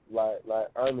 Yeah, like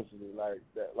earnestly, like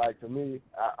that. Like to me,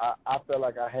 I felt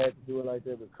like I had to do it like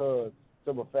that because,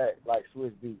 simple fact, like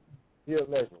Swiss Beats, he a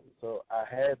legend. So I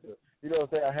had to. You know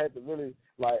what I'm saying? I had to really,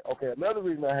 another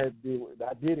reason I had to do it,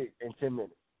 I did it in 10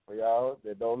 minutes. For y'all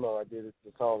that don't know, I did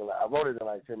the song, I wrote it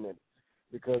in 10 minutes.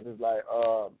 Because it's like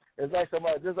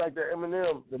somebody, just like the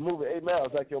Eminem, the movie 8 Mile,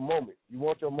 it's like your moment. You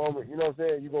want your moment, you know what I'm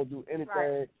saying? You're going to do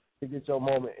anything to get your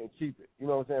moment and keep it, you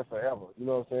know what I'm saying, forever. You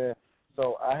know what I'm saying?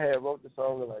 So I had wrote the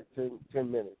song in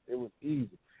 10 minutes. It was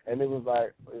easy. And it was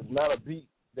it's not a beat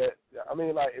that,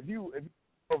 if you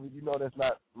know that's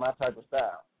not my type of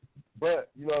style. But,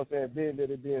 you know what I'm saying, being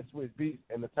that it being Swiss Beats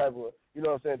and the type of, you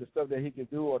know what I'm saying, the stuff that he can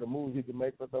do or the moves he can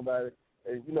make for somebody,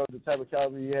 and, the type of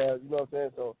caliber he has, you know what I'm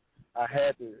saying? So I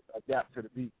had to adapt to the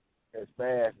beat as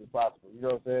fast as possible, you know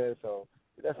what I'm saying? So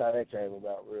that's how that came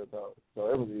about, real talk. So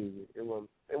it was easy. It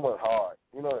wasn't hard.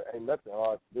 It ain't nothing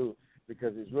hard to do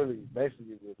because it's really,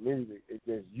 basically with music, it's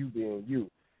just you being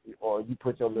you. Or you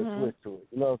put your little twist to it,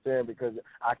 you know what I'm saying? Because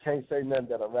I can't say nothing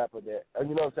that a rapper a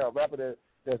rapper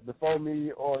that's before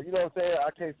me, or, you know what I'm saying,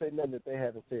 I can't say nothing that they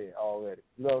haven't said already,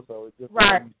 so it's just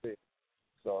what you said.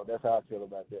 So that's how I feel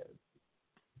about that.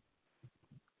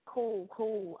 Cool.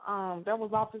 That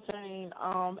was off the chain.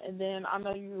 And then I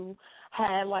know you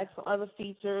had some other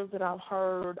features that I've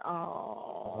heard.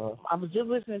 I was just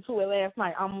listening to it last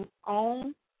night. I'm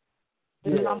on.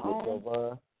 Yeah, I'm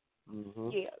on. Mm-hmm.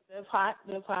 Yeah, that's hot.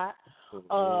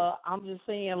 Mm-hmm. I'm just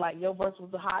saying, your verse was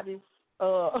the hottest.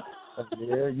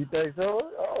 Yeah, you think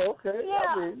so? Oh, okay.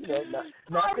 Yeah.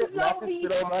 Not to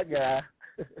spit on my guy.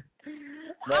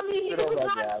 It was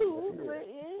hot too, but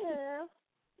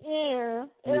yeah.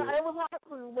 It was hot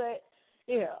too, but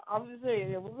yeah, I'm just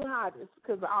saying it was the hottest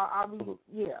because I'm just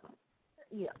saying.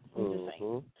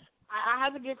 I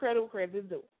have to give credit where credit is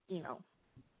due,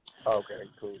 Okay,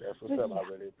 cool. That's what's up. I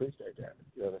really appreciate that.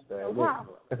 You understand?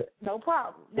 No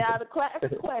problem. Now, the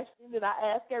classic question that I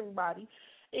ask everybody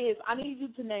is, I need you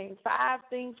to name 5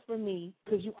 things for me,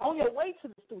 because you're on your way to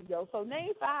the studio. So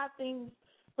name 5 things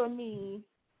for me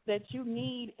that you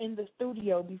need in the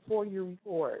studio before you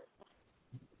record.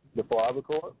 Before I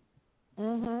record?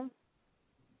 Mm-hmm.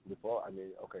 Before, 5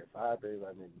 things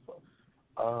I need before.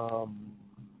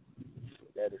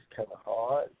 That is kind of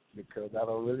hard because I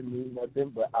don't really need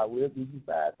nothing, but I will give you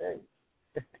 5 things.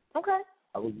 Okay.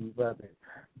 I will give you 5 things.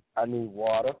 I need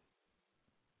water.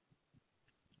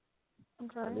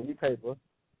 Okay. I need paper.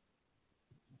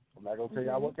 I'm not going to tell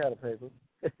y'all what kind of paper.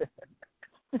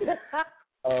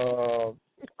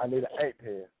 I need an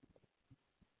 8-pen.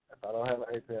 If I don't have an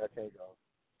 8-pen, I can't go.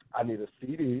 I need a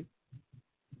CD.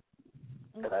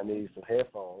 And I need some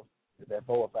headphones. Is that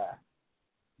 4 or 5?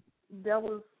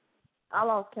 I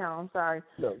lost count. I'm sorry.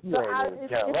 No, you ain't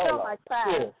count. It felt like 5.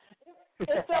 Yeah.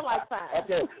 It felt like 5.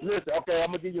 Okay, listen. Okay,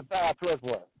 I'm gonna give you 5 plus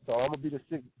 1. So I'm gonna be the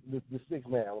sixth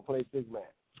man. I'm gonna play 6th man.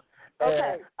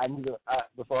 Okay. And I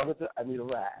need a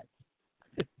ride.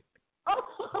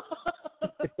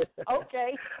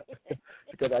 Okay.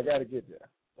 Because I gotta get there.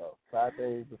 So 5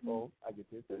 days before I get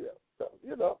there. So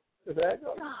that's how it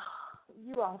goes.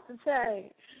 You off the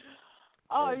chain.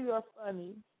 Oh, you are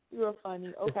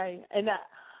funny. Okay. And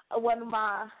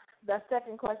that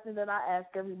second question that I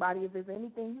ask everybody, if there's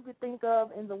anything you could think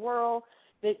of in the world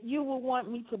that you would want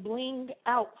me to bling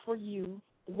out for you,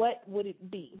 what would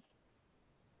it be?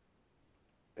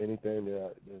 Anything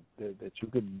that you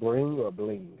could bring or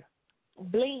bling?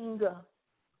 Bling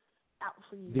out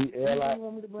for you. B-L-I- Anything you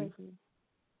want me to bring for you?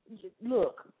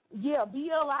 Look, yeah,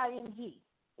 BLING.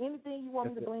 Anything you want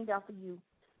me to bling out for you?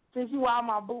 Since you are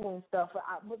my boo and stuff,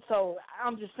 so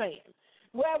I'm just saying.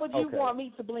 Where would you want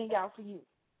me to bling out for you?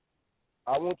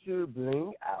 I want you to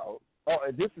bling out.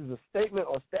 Oh, this is a statement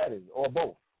or status or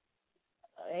both.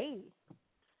 Hey,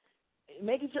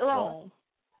 make it your own.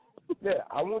 Yeah,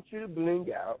 I want you to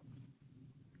bling out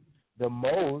the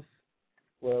most.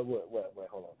 Wait,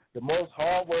 hold on. The most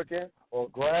hardworking or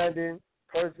grinding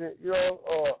person,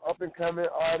 or up and coming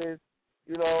artist,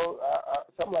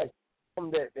 something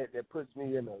that puts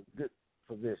me in a good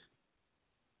position.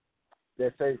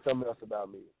 That says something else about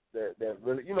me. That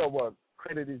really, what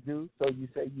credit is due. So you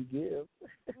say you give.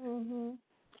 Mhm.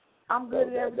 I'm good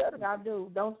at everything I do.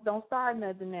 Don't start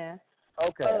nothing there.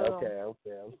 Okay.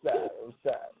 I'm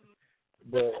sorry.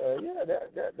 But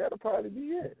that'll probably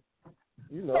be it.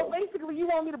 So basically, you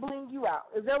want me to bling you out?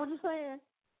 Is that what you're saying?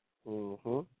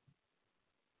 Mhm.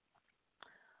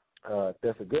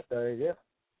 That's a good thing, yeah.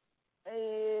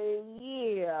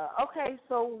 Yeah. Okay,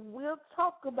 so we'll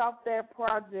talk about that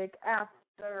project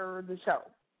after the show.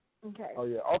 Okay. Oh,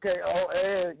 yeah. Okay. Oh,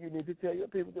 and you need to tell your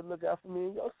people to look out for me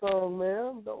in your song,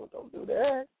 ma'am. Don't do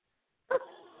that.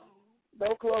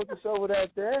 Don't close the show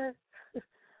without that.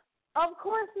 Of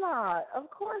course not.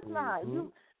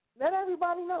 You let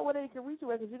everybody know where they can reach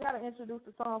you at, because you got to introduce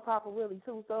the song Papa Willie,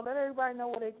 too. So let everybody know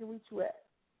where they can reach you at.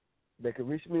 They can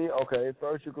reach me,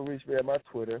 first you can reach me at my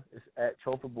Twitter. It's at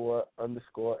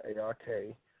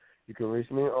TrophyBoy_ARK. You can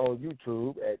reach me on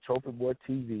YouTube at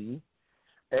TrophyBoyTV.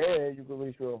 And you can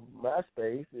reach me on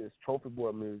MySpace. It's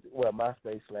TrophyBoy Music. Well,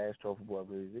 MySpace/TrophyBoy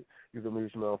Music. You can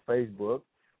reach me on Facebook,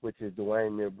 which is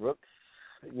Dwayne Mill Brooks.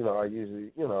 I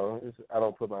usually, I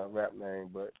don't put my rap name,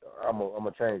 but I'm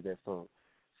gonna change that soon.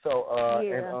 So,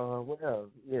 and what else?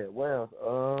 Yeah, what else?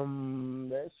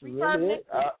 That's really it.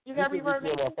 You got reverb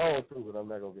on my phone too, but I'm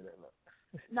not gonna get that number.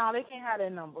 No, they can't have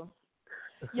that number.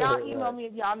 Y'all email me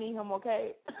if y'all need him,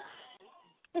 okay?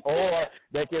 Or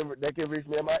they can reach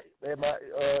me at my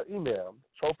email,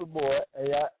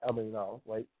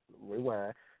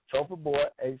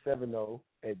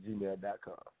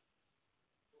 trophyboy870@gmail.com.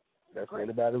 That's for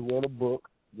anybody who want a book,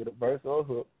 get a verse or a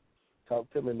hook. Talk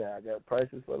to me now. I got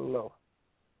prices for the low.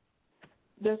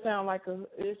 It sound like a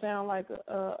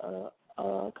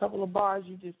couple of bars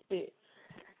you just spit.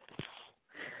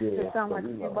 Yeah, it sound like a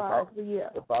few bars, but yeah.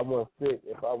 If I want sick,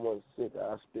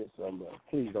 I'll spit some.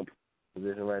 Please don't put in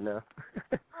position right now.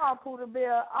 Oh, Poodle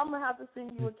Bear, I'm gonna have to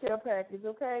send you a care package,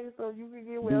 okay? So you can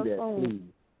get well soon.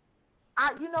 Please.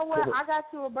 You know what? I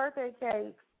got you a birthday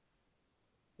cake.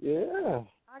 Yeah.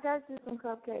 I got you some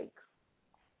cupcakes.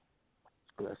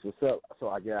 That's what's up. So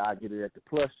I get it at the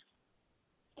Plush.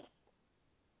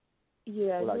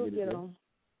 Yeah, you'll get them.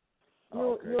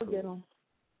 You'll get them.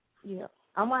 Yeah.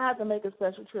 I might have to make a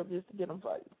special trip just to get them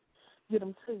for you. Get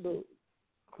them to you.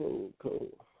 Cool.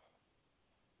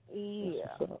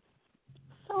 Yeah.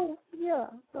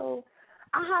 So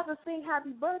I have to sing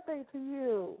happy birthday to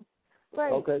you.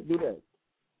 Wait. Okay, do that.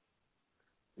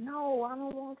 No, I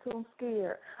don't want to. I'm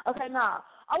scared. Okay, nah.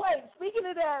 Oh, wait, speaking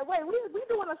of that, we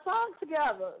doing a song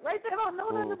together. Right? They don't know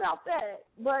nothing about that.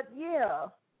 But, yeah,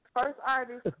 first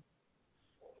artist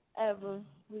ever.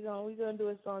 We're gonna do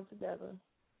a song together.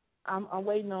 I'm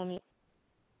waiting on it.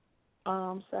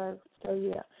 So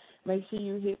yeah, make sure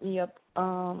you hit me up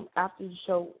after the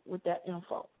show with that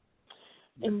info.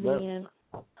 And then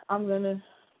I'm gonna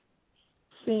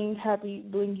sing happy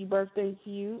blingy birthday to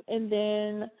you, and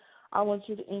then I want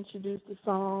you to introduce the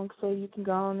song so you can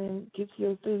go on and get to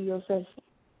your studio session.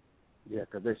 Yeah,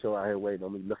 'cause they show out here waiting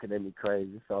on me, looking at me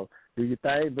crazy. So do your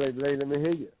thing, Blake. Let me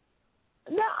hear you.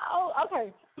 No,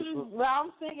 okay. Well,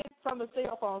 I'm singing from the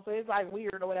cell phone, so it's like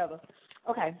weird or whatever.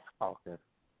 Okay. Okay.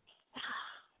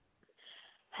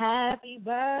 Happy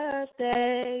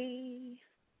birthday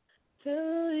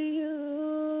to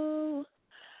you.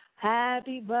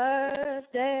 Happy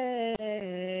birthday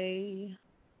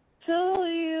to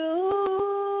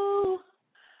you.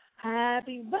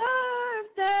 Happy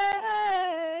birthday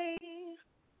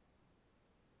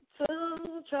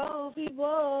to Trophy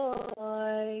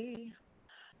Boy.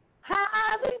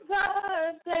 Happy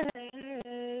birthday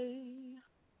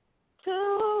to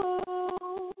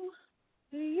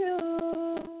you.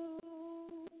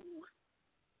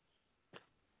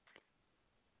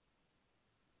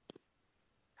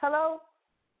 Hello?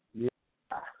 Yeah.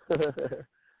 You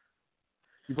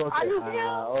supposed to say,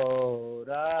 how old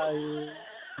are you?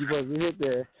 You supposed to hit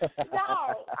that.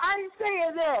 No, I ain't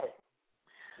saying that.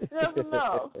 Never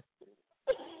know.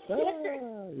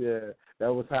 Yeah,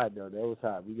 that was hot though. That was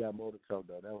hot. We got more to come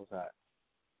though. That was hot.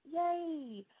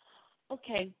 Yay.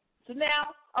 Okay. So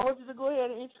now I want you to go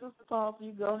ahead and introduce the song so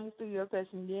you go in the studio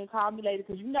session and then call me later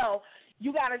because you know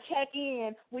you got to check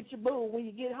in with your boo when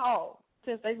you get home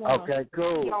since they want Okay,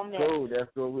 cool. Get on that. Cool.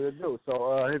 That's what we'll do.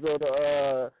 So here go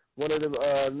the one of the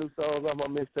new songs off my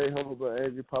mixtape, Humble by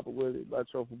Angie Papa Willie by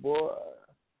Trophy Boy.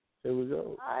 Here we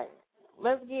go. All right.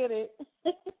 Let's get it.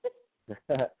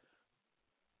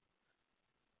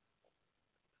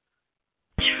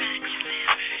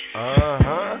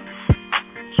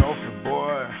 Trophy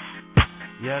Boy.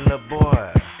 Yellow Boy.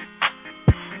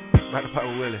 About the Papa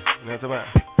Willie. You know what I'm talking about?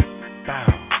 Bow.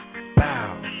 Bow.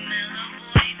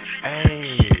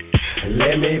 Hey.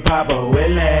 Let me pop a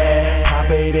willie,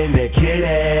 pop it in the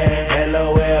kitty,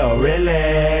 LOL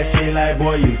really, she like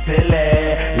boy you silly.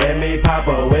 Let me pop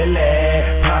a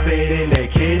willie, pop it in the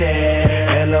kitty,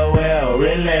 LOL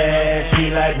really, she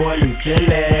like boy you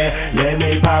silly. Let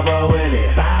me pop a willie,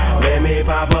 let me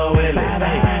pop a willie,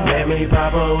 let me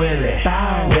pop a willie,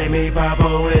 let me pop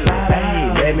a willie,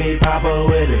 let me pop a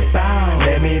willie,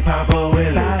 let me pop a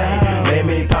willie, let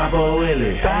me pop a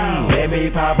willie, let me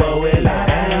pop a willie.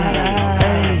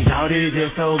 Shawty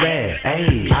just so bad,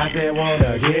 ayy, I just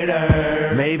wanna get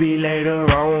her. Maybe later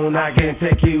on I can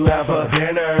take you out for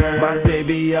dinner. My shit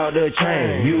be out the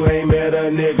chain, you ain't met a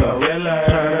nigga realer.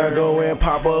 Tryna go and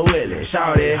pop a willie,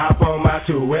 shawty hop on my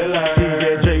two-wheeler. She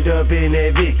get draped up in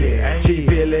that Vicky, she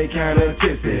feelin' kinda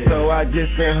tipsy. So I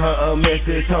just sent her a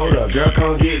message, told her, girl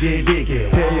come get this dicky.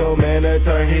 Tell your man to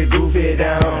turn his goofy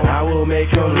down, I will make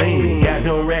him lean. Got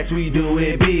them racks, we do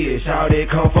it big, shawty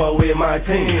come fuck with my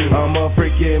team. I'm a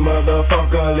freaking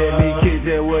motherfucker, let me kiss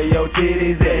it where your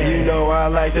titties at. You know I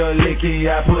like the licky,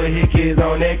 I put hickeys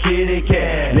on that kitty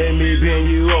cat. Let me bend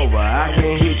you over, I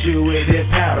can hit you with this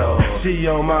paddle. She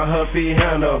on my Huffy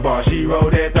handlebar, she roll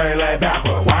that thing like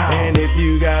backward. Wow. And if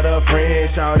you got a friend,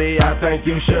 shawty, I think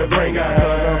you should bring her.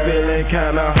 Cause I'm feeling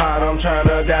kinda hot, I'm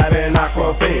tryna dive in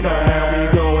Aquafina. Now we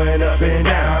going up and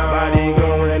down, body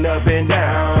going up and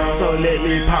down. So let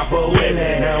me pop a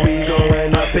willie, now we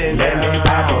going up and down. Let me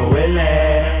pop a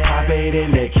willie, pop it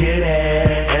in the kitty,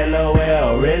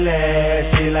 LOL really,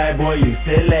 she like boy you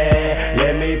silly.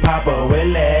 Let me pop a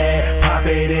willie, pop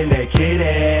it in the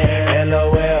kitty,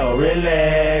 LOL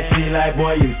really, she like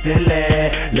boy you silly.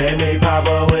 Let me pop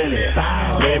a willie,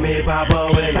 let me pop a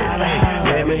willie,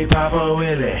 let me pop a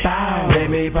willie, let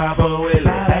me pop a willie,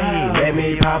 let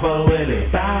me pop a willie,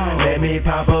 let me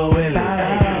pop a willie,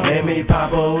 let me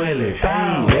pop a willie,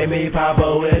 let me pop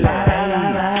a willie.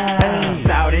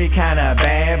 Shawty kinda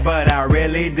bad, but I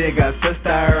really dig her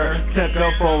sister. Took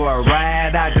her for a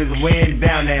ride, I just went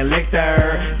down and licked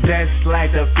her. Just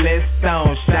like the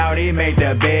Flintstones, Shawty made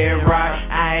the bed rock.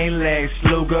 I ain't Lex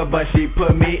Luger, but she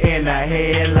put me in a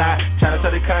headlock. Tryna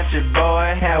show the country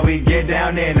boy how we get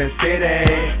down in the city.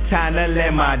 Tryna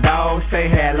let my dog say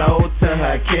hello to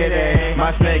her kitty.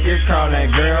 My snake is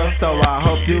crawling, girl, so I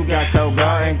hope you got your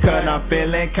garden cut. I'm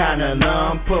feeling kinda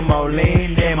numb, put more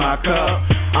lean in my cup.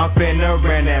 I'm finna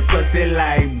run that pussy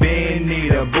like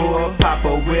Benny the Bull.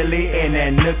 Papa Willie in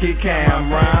that nookie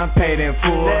Cameron, paid in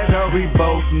full. We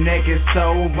both naked,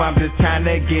 so I'm just trying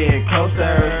to get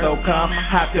closer. So come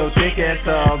hop your tickets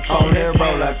up on the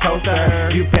roller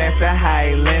coaster. You pass the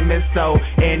high limit, so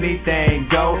anything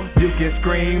go. You can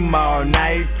scream all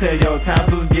night till your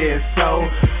tonsils get so.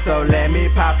 So let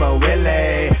me pop a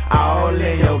willie, all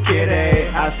in your kitty.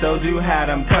 I showed you how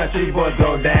them country boys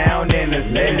go down in the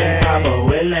city. Let me pop a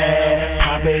willie,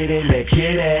 pop it in the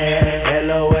kitty,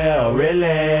 LOL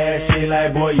really, she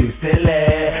like boy you silly.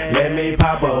 Let me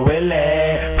pop a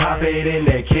willie, pop it in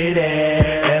the kitty,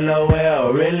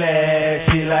 LOL really,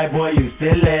 she like boy you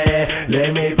silly.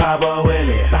 Let me pop a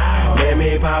willie, let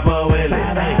me pop a willie,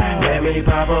 let me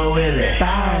pop a willie,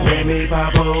 let me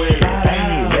pop a willie,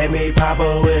 let me pop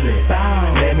a willie,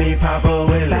 let me pop a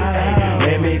willie,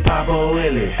 let me pop a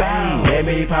willie, let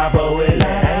me pop a willie.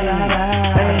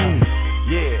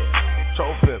 Yeah,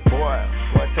 Trophy boy,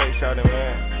 what take shawty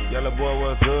man? Yellow boy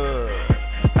was good.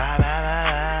 La la la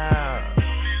la.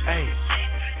 Hey.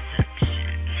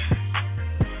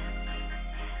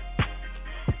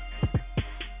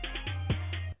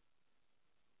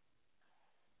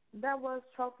 That was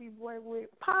Trophy Boy with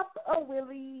Pop a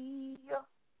Willie.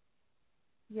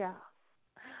 Yeah.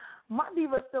 My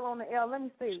diva's still on the L. Let me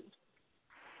see.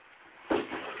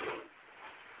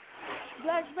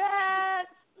 Black Bat.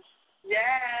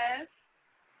 Yes.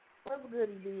 What's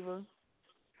good, diva?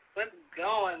 What's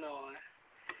going on?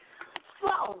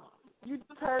 So, you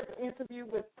just heard the interview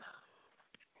with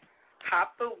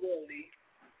Papa Willie.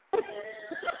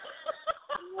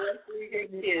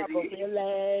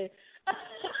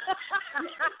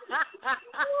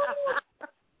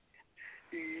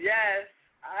 Yes,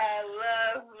 I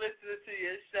love listening to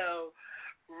your show.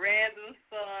 Random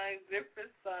songs,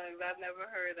 different songs. I've never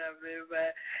heard of it,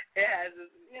 but it has,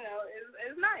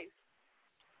 it's nice.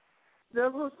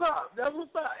 That's what's up. And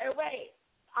wait,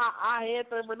 I had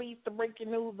to release the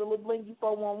breaking news, the little Blingy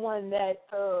 411 that,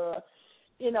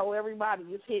 everybody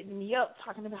is hitting me up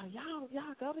talking about, y'all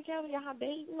go together, y'all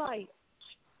dating, like,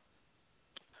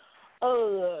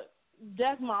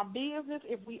 that's my business.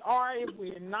 If we are, if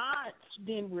we're not,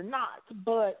 then we're not.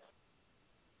 But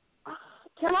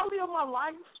can I live my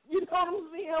life? You know what I'm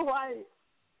saying? Like,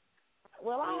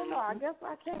 well, I don't know. I guess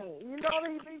I can't. You know,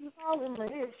 they just all in my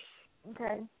ish.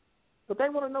 Okay. But they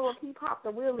want to know if he popped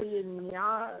a willy in me.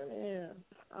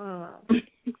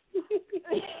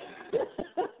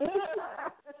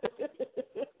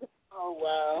 Oh,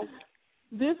 wow.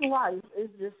 This life is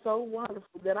just so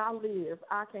wonderful that I live.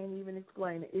 I can't even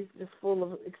explain it. It's just full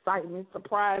of excitement,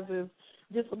 surprises,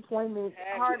 disappointment,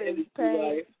 heartache,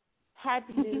 pain,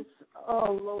 happiness.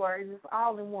 Oh, Lord, it's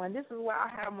all in one. This is why I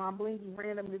have my blingy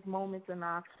randomness moments, and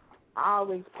I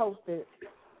always post it.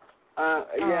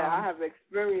 I have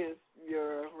experienced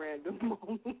your random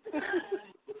moments.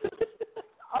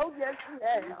 Oh, yes, you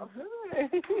have.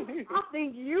 I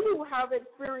think you have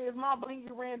experienced my blingy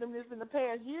randomness in the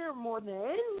past year more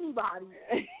than anybody.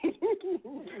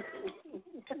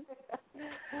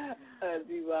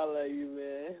 Diva, I love you,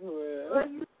 man.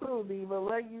 Love you too, Diva.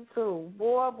 Love you too.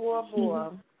 Boy.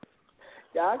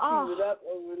 Y'all keep it up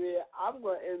over there. I'm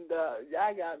going to end up,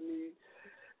 y'all got me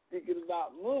thinking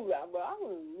about moving, but I'm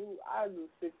going to move. I'll do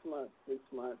 6 months.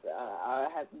 I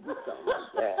have to do something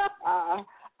like that.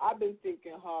 I've been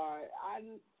thinking hard. I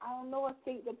don't know a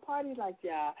state to party like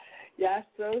y'all. Y'all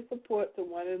show support to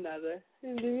one another.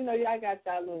 And y'all got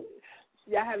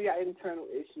y'all have your internal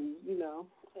issues,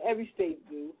 Every state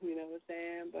do, you know what I'm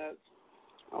saying? But,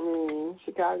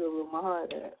 Chicago where my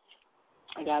heart at.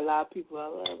 I got a lot of people I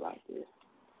love out there.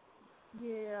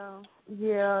 Yeah,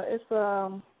 it's,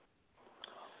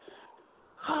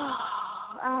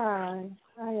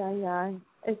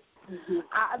 It's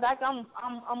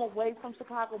I'm away from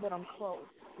Chicago, but I'm close.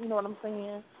 You know what I'm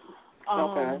saying?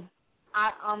 Okay.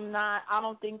 I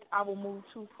don't think I will move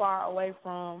too far away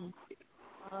from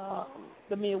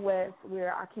the Midwest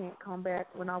where I can't come back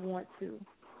when I want to. You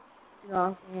know what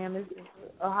I'm saying? It's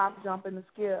a hop, jump, and a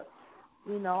skip.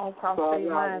 Across state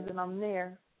lines, and I'm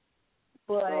there.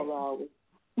 But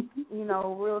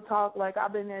real talk. Like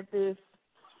I've been at this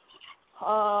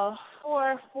for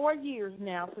 4 years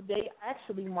now. Today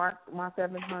actually marked my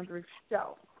 700th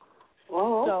show.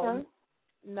 Oh, okay. So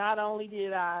not only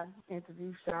did I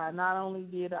interview Shy, not only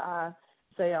did I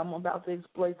say I'm about to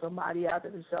exploit somebody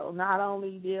after the show, not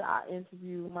only did I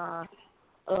interview my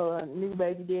new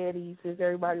baby daddy, since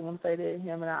everybody want to say that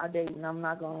him and I are dating, I'm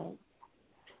not going to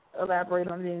elaborate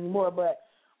on it anymore, but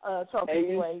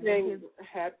Trophy Boy. Sing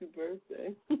happy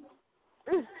birthday.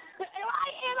 Wait,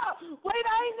 I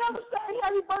ain't never sang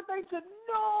happy birthday to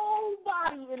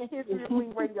nobody in the history of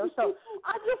Bling Radio Show.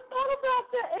 I just thought about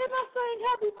that, and I sang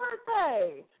happy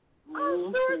birthday. I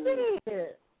sure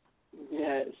did.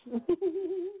 Yes. Well,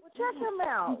 check him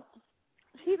out.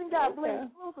 He done got Bling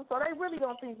exclusive, so they really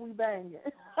don't think we banging.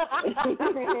 Hey,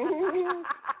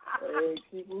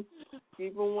 keep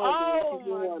him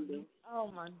wondering. Oh,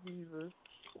 my Jesus.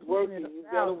 Work it. You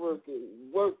gotta work it.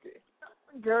 Work it.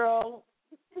 Girl.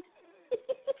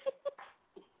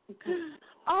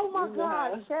 Oh my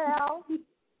God, Chow.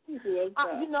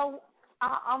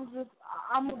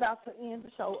 I'm about to end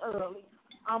the show early.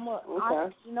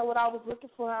 You know what I was looking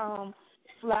for?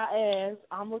 Fly ass.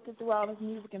 I'm looking through all this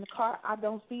music in the car. I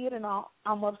don't see it, and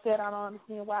I'm upset. I don't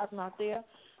understand why it's not there.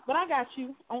 But I got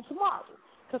you on tomorrow,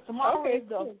 because tomorrow is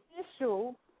the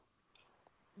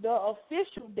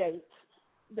official date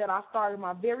that I started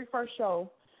my very first show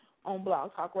on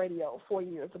Blog Talk Radio 4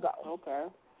 years ago. Okay.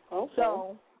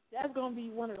 So that's going to be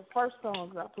one of the first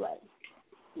songs I play.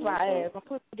 Fly ass. I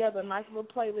put together a nice little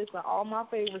playlist of all my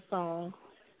favorite songs,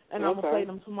 and I'm going to play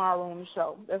them tomorrow on the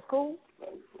show. That's cool?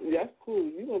 That's cool.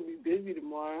 You're going to be busy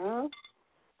tomorrow, huh?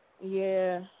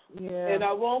 Yeah. And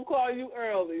I won't call you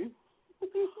early.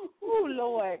 Oh,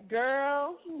 Lord,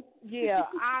 girl. Yeah,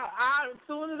 I as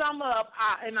soon as I'm up,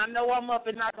 and I know I'm up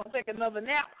and not going to take another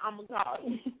nap, I'm going to call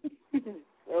you.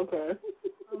 Okay.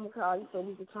 I'm going to call you so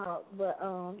we can talk. But,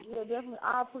 definitely,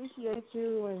 I appreciate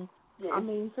you. And,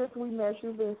 since we met,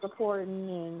 you've been supporting,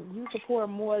 and you support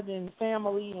more than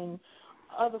family and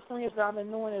other friends that I've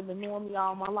been knowing have been knowing me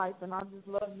all my life, and I just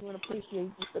love you and appreciate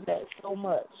you for that so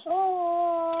much.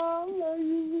 Oh, I love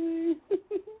you.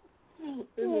 Unless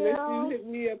you hit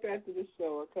me up after the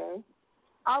show, okay?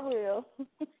 I will.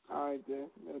 All right, then.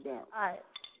 No doubt. All right.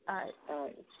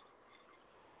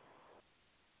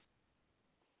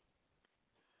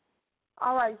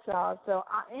 All right, y'all. So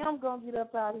I am going to get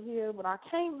up out of here, but I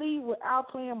can't leave without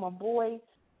playing my boy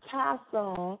Ty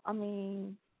song. I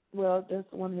mean, well,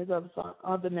 that's one of his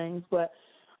other names, but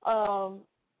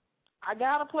I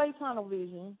got to play Tunnel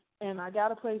Vision, and I got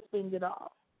to play Spend It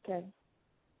All, okay?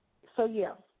 So,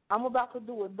 yeah, I'm about to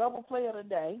do a double play of the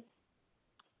day.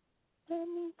 Let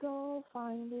me go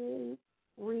find it.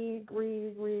 Rig.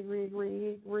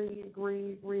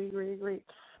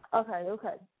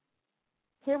 Okay.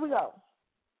 Here we go.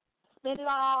 Spend It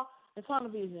All in Tunnel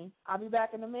Vision. I'll be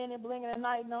back in a minute. Bling at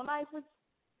night, no night.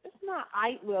 It's not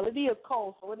ice. Well, it is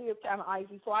cold, so it is kind of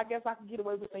icy. So I guess I can get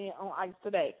away with saying on ice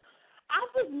today. I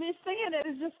just miss saying that.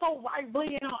 It's just so right,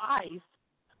 blinging on ice.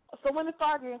 So when it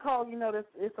starts getting cold, you know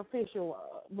it's official.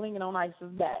 Blinging on ice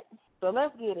is back. So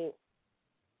let's get it.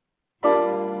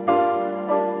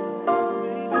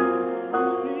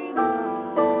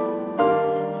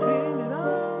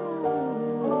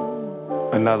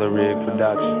 Another Rig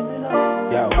production.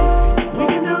 Yo. We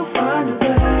can do fine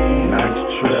today. Nice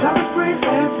trip. Shopping spree,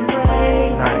 fancy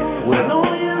rain. Nice whip. I know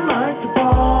you like the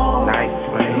ball. Nice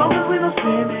play. As long as we don't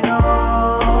spend it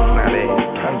all. Not it.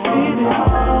 Spend it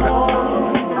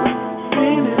all.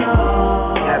 Spend it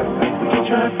all. We can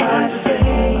try to find a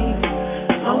thing.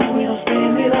 As long as we don't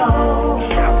spend it all.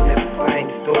 Shopping at the same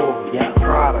store. Yeah.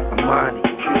 Prada, Armani,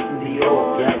 Tristan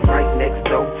Dior. Yeah. Right next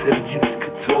door to the Juice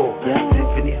Couture. Yeah.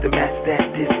 Tiffany's the match that.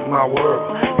 This is my world.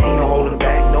 Ain't no holding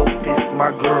back. No, this is my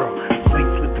girl.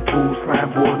 Sweets with the pool, slime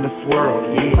board in the swirl.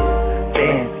 Yeah.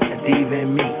 Fancy, a diva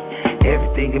and me.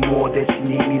 Everything and more that you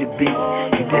need me to be.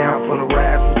 You down for the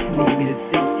ride, what you need me to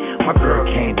see. My girl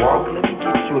can't walk, let me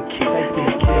get you a key.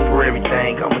 For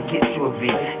everything, I'ma get you a V.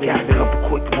 Got a couple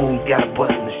quick moves, got a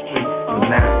bust in the street.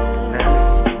 Now.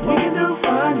 We can do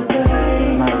fine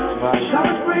today.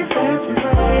 Shopping spree, fancy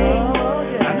rain.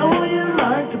 I know you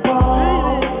like the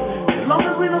ball. As long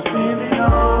as we don't spend it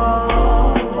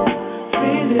all.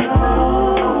 Spend it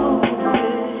all.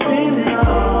 Spend it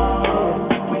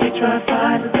all. We can try to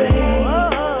find a thing.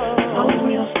 As long as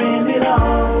we don't spend it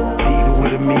all. Peter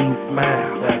with a mean smile.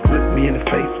 Look me in the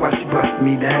face while she bust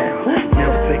me down.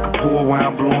 Never take a pour while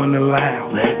I'm blowing the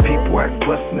loud. People act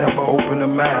bust, never open their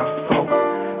mouth. So,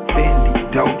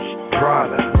 Fendi, Dolce,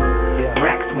 Prada.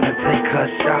 Racks when I take her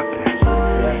shopping.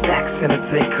 Stacks when I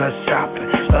take her shopping.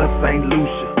 St.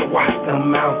 Lucia, to watch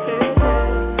them mountains.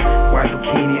 White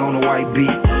bikini on the white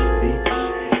beach.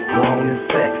 Grown and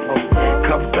sexy.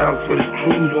 Couple times for this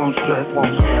cruise, won't stress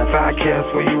me. 5 cash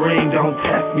for your ring, don't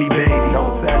test me, baby.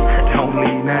 Don't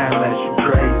leave now unless you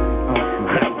crazy.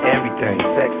 Everything,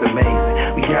 sex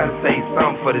amazing. We gotta say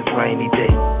something for this rainy day.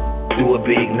 Do a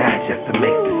big night just to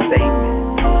make the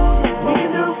statement. We can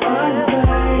do fine today.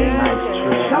 Nice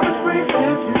trip. Shopping spree,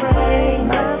 fancy rain.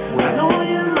 Nice whip. I know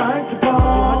you like the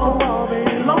ball.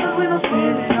 As long as we don't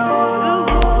spend it all.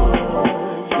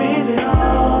 Spend it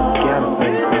all. Gotta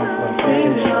say something.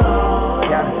 Spend it all.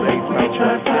 Gotta say We can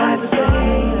try to something. find a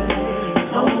thing.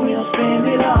 As long as we don't spend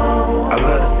it all. I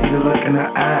love to see the look in her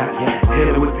eyes. Hit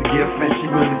her with the gift and she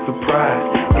really surprised.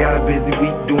 Got a busy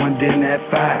week doing dinner at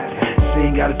 5. She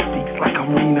ain't gotta speak like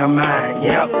I'm reading her mind.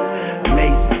 Yep.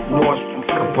 Macy's, Nordstrom,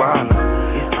 Cabana.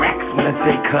 Racks when I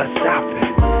take her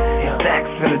shopping.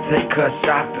 Stacks when I take her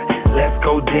shopping. Let's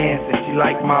go dancing. She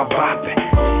like my bopping.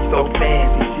 She so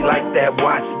fancy. She like that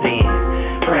watch then.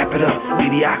 Wrap it up,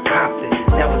 sweetie. I copped it.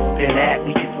 Never spend that.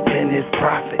 We can spend this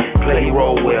profit. Play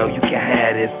role well. You can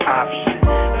have this option.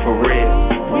 For real.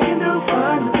 We can do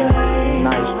fine today.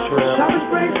 Nice trip. Shopping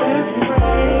spree, fancy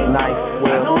rain. Nice I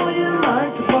whip. know you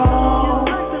like the ball.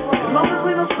 As long as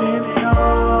we don't spend it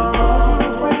all.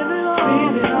 Spend it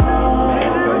all.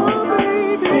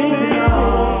 Spend it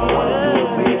all.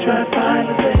 We can try to find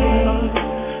a thing.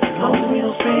 As long as we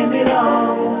don't spend it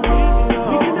all.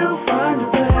 We can do fine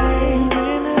today.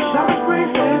 Shopping spree,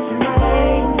 fancy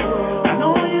rain. I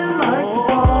know you like the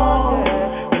ball.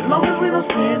 As long as we don't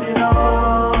spend it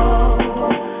all.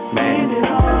 Man,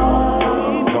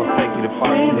 don't take you to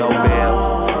fucking Nobel.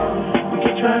 We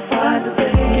can try to find a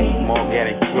thing. Some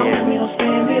organic As long as cherry. we don't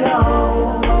spend it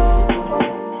all.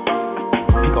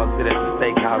 We gonna sit at the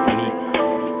steakhouse and eat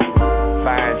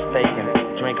fine steak and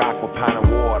drink aqua pint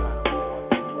of water.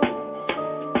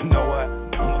 You know what?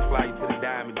 I'm gonna fly you to the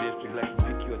Diamond District, let you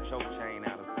pick you a choke chain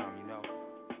out or something, you know?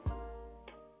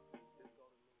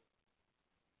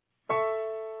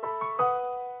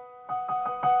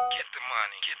 Get the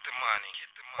money, get the money, get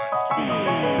the money.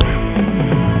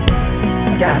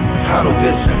 Got tunnel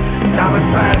vision. Dollar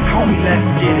signs, homie, let's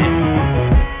get it.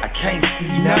 I can't see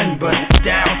nothing but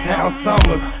downtown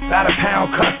summers, about a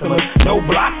pound customers, no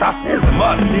blocks, I fill them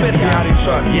up. Smithy out in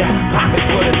truck, yeah, pockets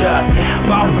full of dust.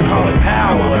 Boss call it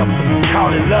power, call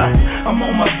it lust. I'm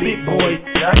on my big boy,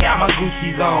 I got my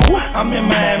Gucci's on. I'm in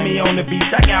Miami on the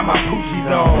beach, I got my Poochie's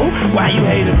on. Why you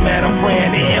haters mad? I'm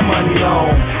praying the air money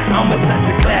long. I'm a touch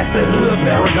of class, the hood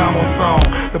Ferragamo song.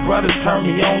 The brothers turn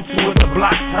me on to it, the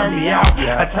blocks turn me out.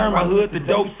 I turn my hood to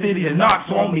dope city, the knocks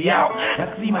want me out. I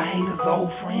see my haters,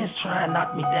 old friends try and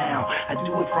knock me down. I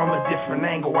do it from a different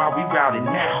angle while we route it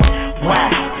now. Wow,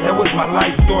 that was my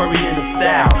life story in the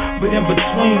style. But in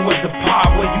between was the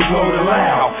part where you blow the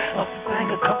loud. Up the thing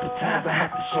a couple times, I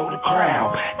had to show the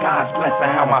crowd. God's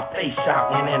blessing how my face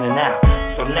shot went in and out.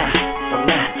 So now,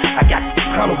 I got the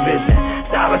tunnel vision.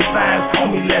 Dollar signs,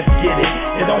 homie, let's get it.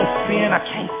 It don't spin, I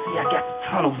can't see, I got the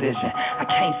tunnel vision. I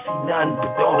can't see nothing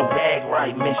but throw the bag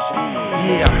right mission.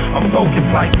 Yeah, I'm focused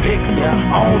like Pixar.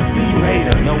 I don't see you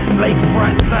haters. No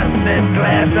lakefront sunset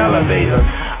glass elevators.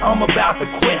 I'm about to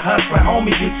quit hustling,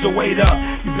 homie, get your weight up.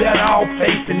 You better all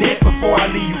facing it before I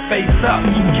leave you face up.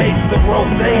 2 cases of rose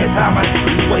is how my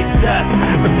shit wasted up.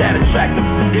 But that attractive,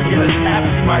 ridiculous app,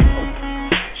 she might.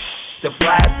 The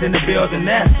flies in the building,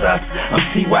 that's us. I'm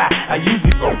T.Y. I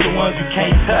usually broke the ones you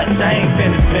can't touch. I ain't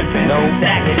finished pimping, no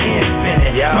stacking and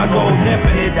spinning. My gold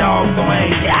infinite, dog, so I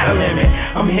ain't got a limit.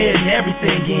 I'm hitting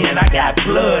everything in, I got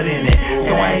blood in it.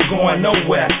 So I ain't going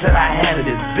nowhere till I handle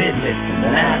this business.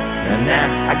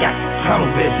 Nah, I got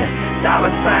tunnel vision. Dollar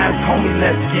signs, homie,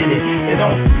 let's get it. It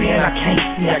don't spin, I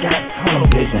can't see, I got tunnel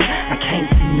vision. I can't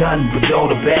see nothing but throw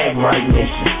the bag right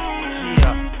mission.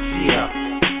 Yeah.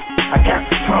 I got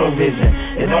the tunnel vision.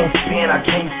 It don't spin, I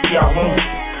can't see, I won't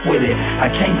with it.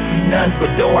 I can't see nothing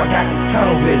but though I got the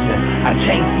tunnel vision. I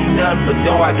can't see nothing but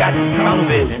though I got the tunnel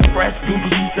vision. Fresh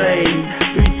Gucci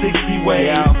saved, 360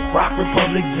 way out. Rock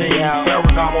Republic jeans,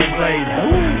 Ferragamo blaze.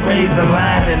 Raise the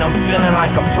line and I'm feeling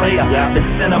like a player. The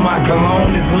scent of my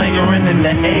cologne is lingering in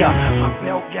the air. My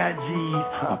belt got G's,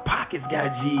 my pockets got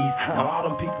G's. Now all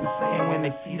them people saying when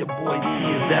they see the boy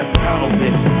G's, that's tunnel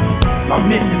vision. My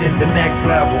mission is the next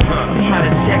level. I'm trying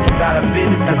to check us out of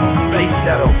business as a space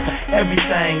shuttle.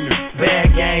 Everything,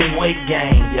 bad game, weight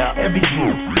gain.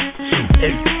 Everything.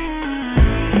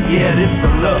 Yeah, this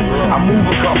a look. I move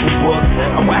a couple books.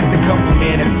 I whack a couple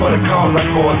men, and for the cause I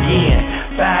go again.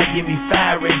 5, give me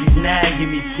 5, Reggie, 9, give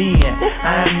me 10.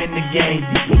 I'm in the game,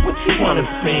 what you wanna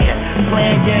spend?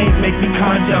 Playing games make me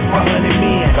conjure up 100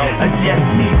 men. I just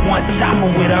need one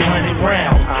chopper with 100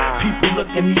 rounds. People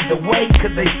looking either way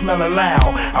cause they smell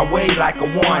loud. I weigh like a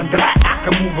one, black, I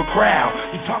can move a crowd.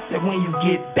 You talk that when you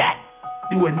get back,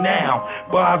 do it now.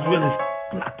 Bars really,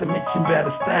 not to mention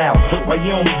better style. Why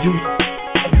you don't do,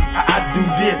 I do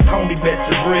this, homie, bet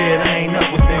your bread. I ain't up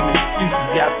with them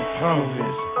excuses, got the tunnel vision.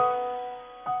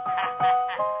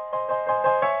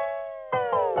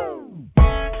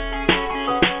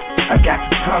 I got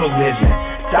the tunnel vision.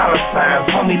 Dollar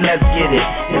signs, homie, let's get it.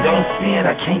 It don't spin,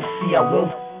 I can't see, I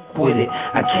won't with it.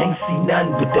 I can't see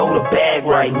nothing but throw the bag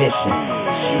right mission.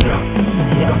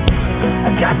 Yeah.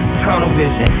 I got the tunnel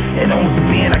vision. It don't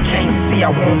spin, I can't see,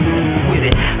 I won't with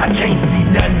it. I can't see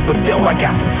nothing but though I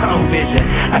got the tunnel vision.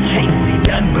 I can't see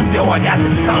nothing but though I got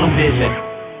the tunnel vision.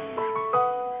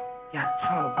 Got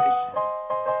tunnel vision.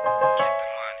 Get the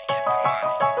money, get the money.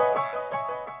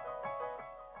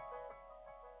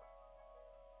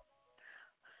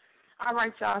 All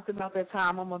right, y'all, it's about that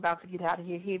time. I'm about to get out of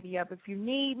here. Hit me up if you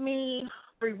need me.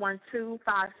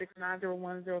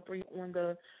 312-569-0103 on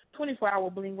the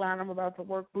 24-hour Bling line. I'm about to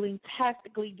work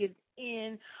Bling-tastically, get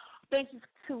in. Thank you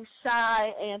to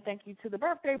Shy, and thank you to the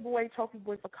birthday boy, Trophy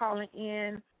Boy, for calling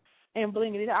in and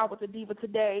blinging it out with the diva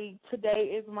today.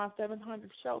 Today is my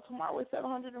 700th show. Tomorrow is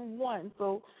 701,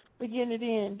 so we're getting it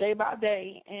in day by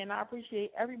day, and I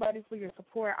appreciate everybody for your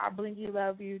support. I bling you,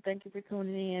 love you. Thank you for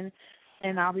tuning in.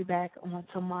 And I'll be back on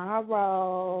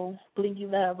tomorrow. Blingy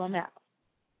love, I'm out.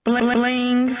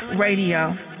 Bling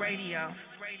Radio.